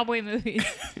different cowboy movies.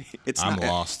 It's I'm not,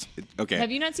 lost. Okay.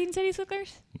 Have you not seen City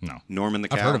Slickers? No. Norman the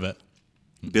Cow. I've heard of it.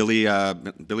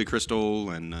 Billy Crystal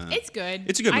and. It's good.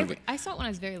 It's a good movie. I saw it when I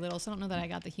was very little, so I don't know that I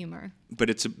got the humor. But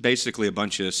it's basically a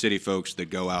bunch of city folks that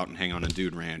go out and hang on a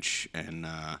dude ranch, and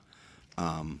I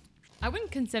wouldn't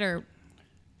consider.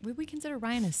 Would we consider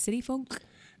Ryan a city folk?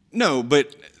 no,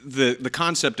 but the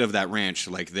concept of that ranch,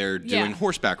 like they're doing Yeah.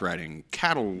 horseback riding,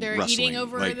 cattle They're rustling, eating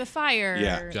over like, the fire.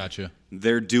 yeah. Gotcha.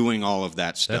 They're doing all of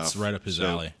that stuff. That's right up his So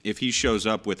alley. If he shows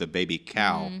up with a baby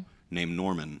cow Mm-hmm. named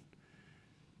Norman,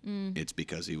 it's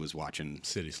because he was watching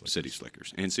City Slickers. City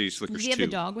Slickers and City Slickers Does he have 2.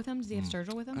 the dog with him? Does he have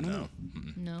Sturgill with him? I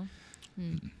don't know.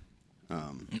 No.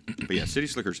 But yeah, City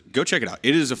Slickers. Go check it out.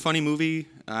 It is a funny movie,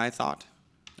 I thought.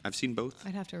 I've seen both.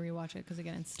 I'd have to rewatch it because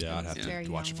again, it's Yeah, I'd have to very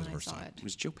watch it young for the when I first saw time. it. It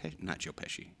was Joe Pesci. Not Joe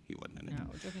Pesci. He wasn't in it. No,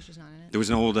 Joe Pesci's not in it. There was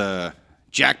an old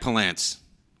Jack Palance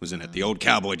was in it. The old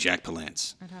cowboy Jack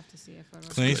Palance. I'd have to see a photo.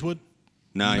 Clint Eastwood?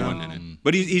 No, he wasn't in it.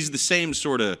 But he's the same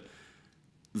sort of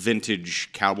vintage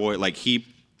cowboy. Like he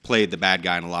played the bad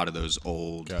guy in a lot of those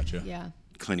old Gotcha. Yeah.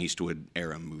 Clint Eastwood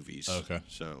era movies. Okay.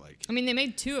 So like I mean, they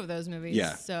made 2 of those movies.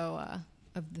 Yeah. So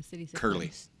of the City Slickers.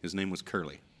 Curly. His name was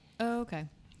Curly. Oh, okay.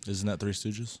 Isn't that Three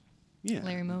Stooges? Yeah.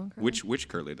 Larry Moe. Which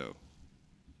Curly though?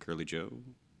 Curly Joe.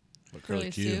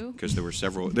 Curly Sue. Because there were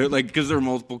several. Because there were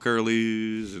multiple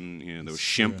Curlys, and there was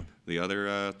Shimp, the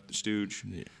other stooge.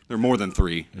 Yeah. There were more than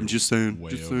 3. I'm just saying.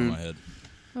 Way just over saying. my head.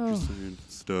 Just saying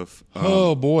stuff.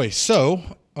 Oh boy. So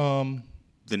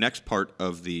the next part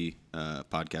of the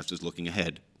podcast is looking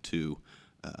ahead to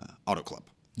Auto Club.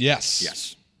 Yes.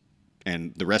 Yes.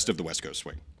 And the rest of the West Coast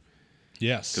swing.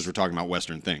 Yes. Because we're talking about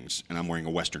Western things, and I'm wearing a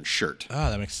Western shirt.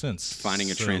 Ah, that makes sense. Finding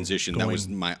a transition. That was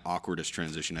my awkwardest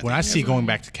transition. When I see going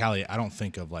back to Cali, I don't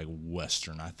think of like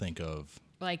Western. I think of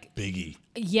like Biggie.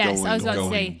 Yes, I was about to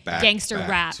say gangster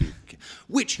rap.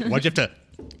 Which? Why'd you have to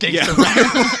gangster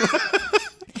rap?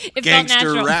 It Gangster felt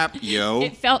natural. rap, yo.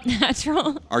 It felt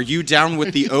natural. Are you down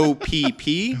with the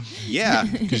OPP? Yeah.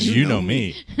 Because you know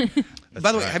me.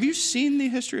 By the way, have you seen the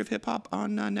history of hip hop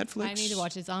on Netflix? I need to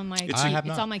watch it. It's on my It's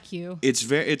on my queue. It's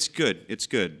good. It's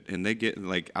good. And they get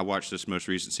I watched this most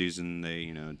recent season.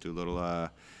 They do a little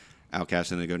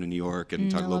Outkast, and they go to New York and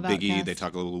talk a little Biggie. Outkast. They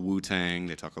talk a little Wu-Tang.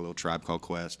 They talk a little Tribe Called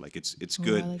Quest. Like it's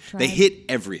good. like They Tribe. hit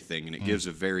everything, and it gives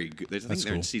a very good. I think That's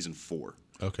they're in cool. season 4.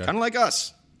 Okay. Kind of like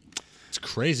us. It's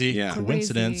crazy. Yeah.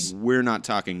 Coincidence. Crazy. We're not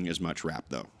talking as much rap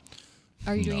though.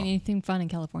 Are you doing anything fun in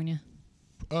California?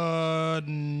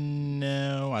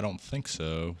 No, I don't think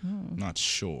so. Not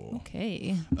sure.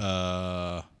 Okay.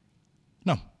 No.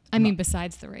 I mean,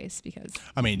 besides the race, because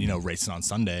I mean, racing on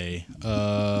Sunday.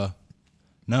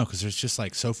 No, because there's just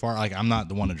like so far. Like I'm not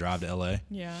the one to drive to LA.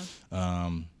 yeah.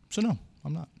 So no,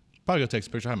 I'm not. Probably go take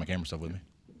some picture. I have my camera stuff with me.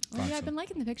 Oh, yeah, I've been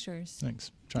liking the pictures.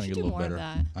 Thanks. Trying to You get a should little do more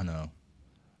better. of that. I know.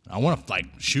 I want to like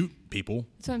shoot people.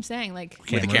 That's what I'm saying. Like,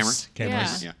 With the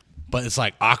Cameras. Yeah. But it's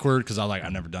like awkward because I was like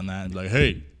I've never done that. And be like,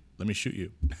 hey, let me shoot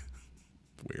you.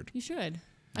 Weird. you should.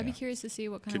 I'd be curious to see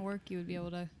what kind of work you would be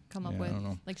able to come up Yeah, I with, don't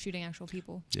know. like shooting actual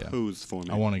people. Yeah. Pose for me.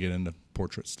 I want to get into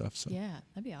portrait stuff. So Yeah,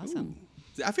 that'd be awesome.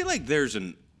 I feel like there's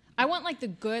an. I want like the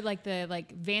good, like the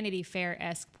Vanity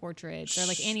Fair-esque portraits, or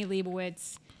like Annie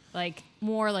Leibovitz, like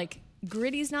more like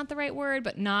gritty's not the right word,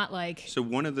 but not like So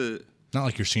one of the. not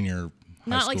like your senior.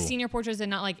 not high like school. senior portraits and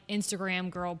not like Instagram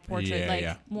girl portrait, Yeah, like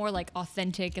yeah. more like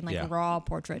authentic and like Yeah. raw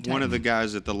portrait. Type. One of the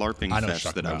guys at the LARPing I know what fest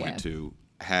you're that I talking went about. to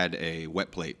had a wet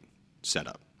plate set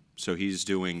up. So he's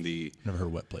doing the. Never heard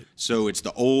of wet plate. So it's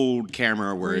the old camera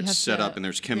where Where you it's have set to- up and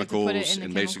there's you have to put it chemicals, in the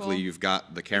and chemical. basically you've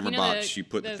got the camera box. You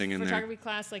put the thing in there. photography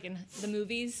class, like in the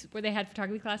movies where they had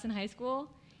photography class in high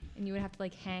school, and you would have to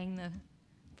like hang the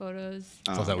photos.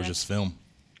 I thought that was just film.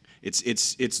 It's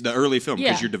the early film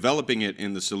because Yeah. you're developing it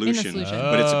in the solution, solution.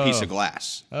 but it's a piece of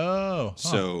glass. Oh.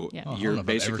 So Yeah. Oh, I don't know you're if I've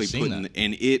basically ever seen putting, that.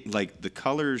 and it like the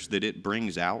colors that it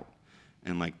brings out,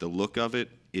 and like the look of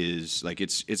it is like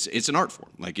it's an art form.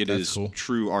 Like it That's is cool.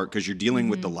 true art because you're dealing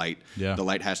with the light. Yeah. The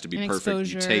light has to be And perfect. You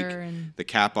exposure take and- the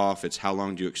cap off. It's how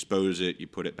long do you expose it? You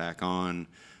put it back on.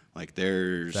 Like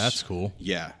there's That's cool.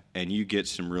 Yeah, and you get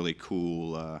some really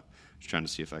cool. Just trying to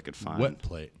see if I could find Wet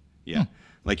plate. Yeah,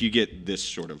 like you get this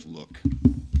sort of look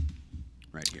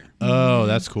right here. Oh,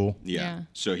 that's cool. Yeah.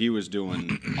 So he was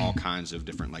doing all kinds of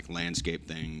different like landscape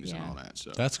things and Yeah. all that.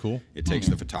 So That's cool. it takes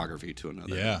the photography to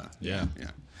another. Yeah, yeah.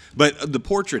 But the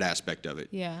portrait aspect of it.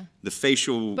 Yeah. The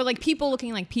facial. But like people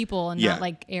looking like people and Yeah. not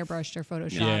like airbrushed or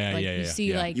photoshopped. Yeah, like yeah, you yeah,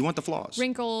 see yeah. like you want the flaws.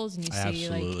 wrinkles and you see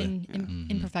like Absolutely.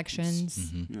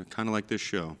 imperfections. Yeah, kind of like this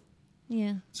show.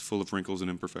 Yeah. It's full of wrinkles and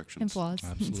imperfections. And flaws.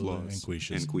 Absolutely. Flaws. And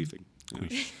queishes. And queefing.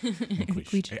 Yeah.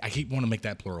 Queesh. I keep wanting to make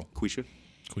that plural. Queisha?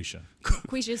 Queisha.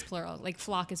 Quiche is plural. Like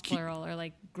flock is plural or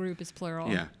like group is plural.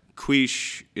 Yeah.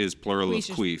 Queish is plural Queish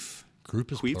of is- queef.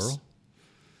 Group is Queefs? plural?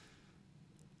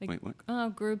 Like, Wait, what? Oh,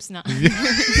 groups not.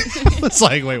 It's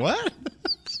like, wait, what?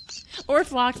 Or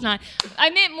flocks not. I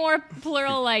meant more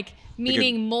plural, like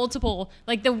meaning multiple.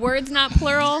 Like the word's not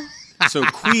plural. So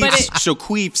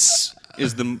queefs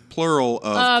is the plural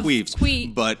of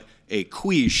queefs, but a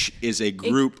queish is a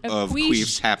group a of queish-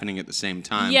 queefs happening at the same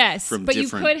time. Yes, from but you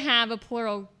different, could have a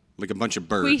plural. like a bunch of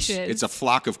birds. queishes. It's a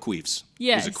flock of queefs.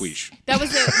 Yes, Is a queish. That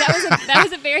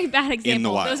was a very bad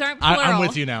example. wild. Those aren't I'm plural.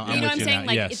 with you now. I'm You know with what I'm you saying? now.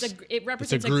 Like Yes. it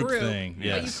represents It's a group group thing, but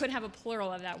you yes. could have a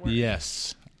plural of that word.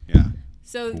 Yes. Yeah.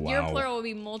 So your Wow. plural would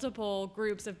be multiple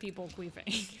groups of people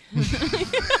queefing.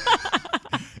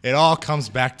 It all comes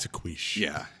back to queish.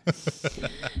 Yeah.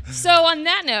 So on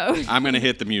that note, I'm gonna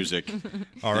hit the music.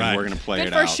 All and right. we're gonna play Good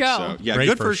it first out. show. So, yeah, Great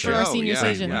good first first show. show. For our senior yeah,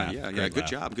 season. yeah. Great Good laugh.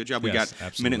 job. Good job. We Yes, got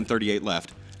absolutely. minute and 38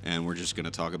 left, and we're just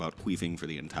gonna talk about queefing for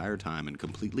the entire time and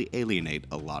completely alienate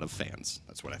a lot of fans.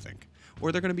 That's what I think.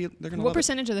 Or they're gonna what love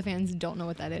percentage of the fans don't know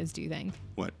what that is? Do you think? it.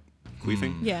 What?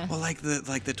 Queefing? Yeah. Well, like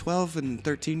the 12 and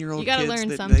 13-year-old You gotta kids.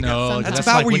 learn something. No, that's that's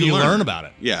about like where when you learn about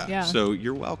it. Yeah. So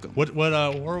you're welcome. What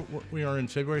we are in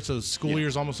February, so the school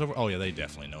year's almost over. Oh yeah, they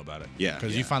definitely know about it. Yeah,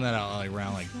 because you find that out like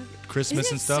around like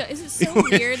Christmas and stuff. Is it so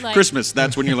weird? Like Christmas,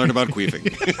 that's when you learn about queefing.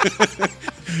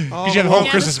 Because you have a whole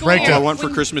Christmas school break. All I year. want for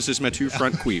Christmas is my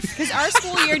 2-front queef. Because our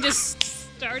school year just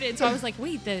started, so I was like,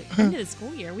 wait, the end of the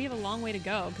school year, we have a long way to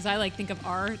go. Because I like think of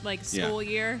our like school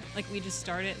year, like we just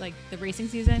started like the racing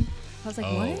season. I was like,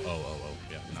 what?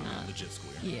 Yeah, no, legit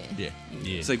school year. Yeah.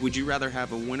 It's like, would you rather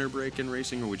have a winter break in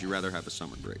racing or would you rather have a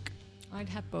summer break? I'd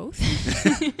have both.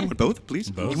 I want both, please.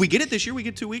 Both. We get it this year. We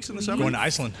get 2 weeks in the summer. Going to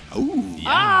Iceland. Oh,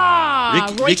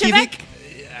 Reykjavik?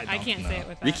 I I can't say it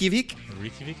with that. Reykjavik.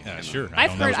 Reykjavik? Sure.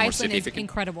 I've heard was more Iceland is significant.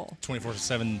 incredible.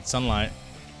 24/7 sunlight.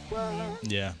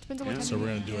 Yeah. Depends on what time So of we're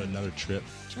year. gonna do another trip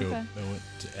to go Okay.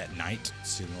 at night to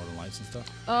see the Northern Lights and stuff.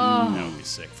 Oh, That would be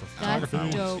sick for That's photography. I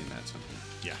want to dope. see that sometime.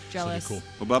 Yeah, Jealous. So it'd be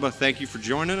cool. Well, Bubba, thank you for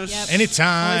joining us. Yep.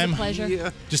 Anytime. Always a pleasure.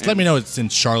 Yeah. Just let me know it's in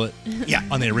Charlotte. Yeah.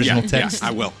 On the original text. Yeah,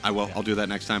 I will. I'll do that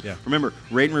next time. Yeah. Remember,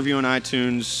 rate and review on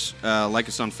iTunes. Like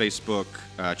us on Facebook.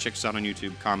 Check us out on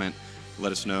YouTube. Comment.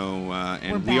 Let us know.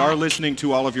 And We're we are back. listening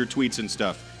to all of your tweets and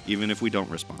stuff, even if we don't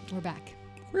respond. We're back.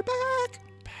 We're back.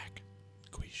 Back.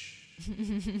 Quish.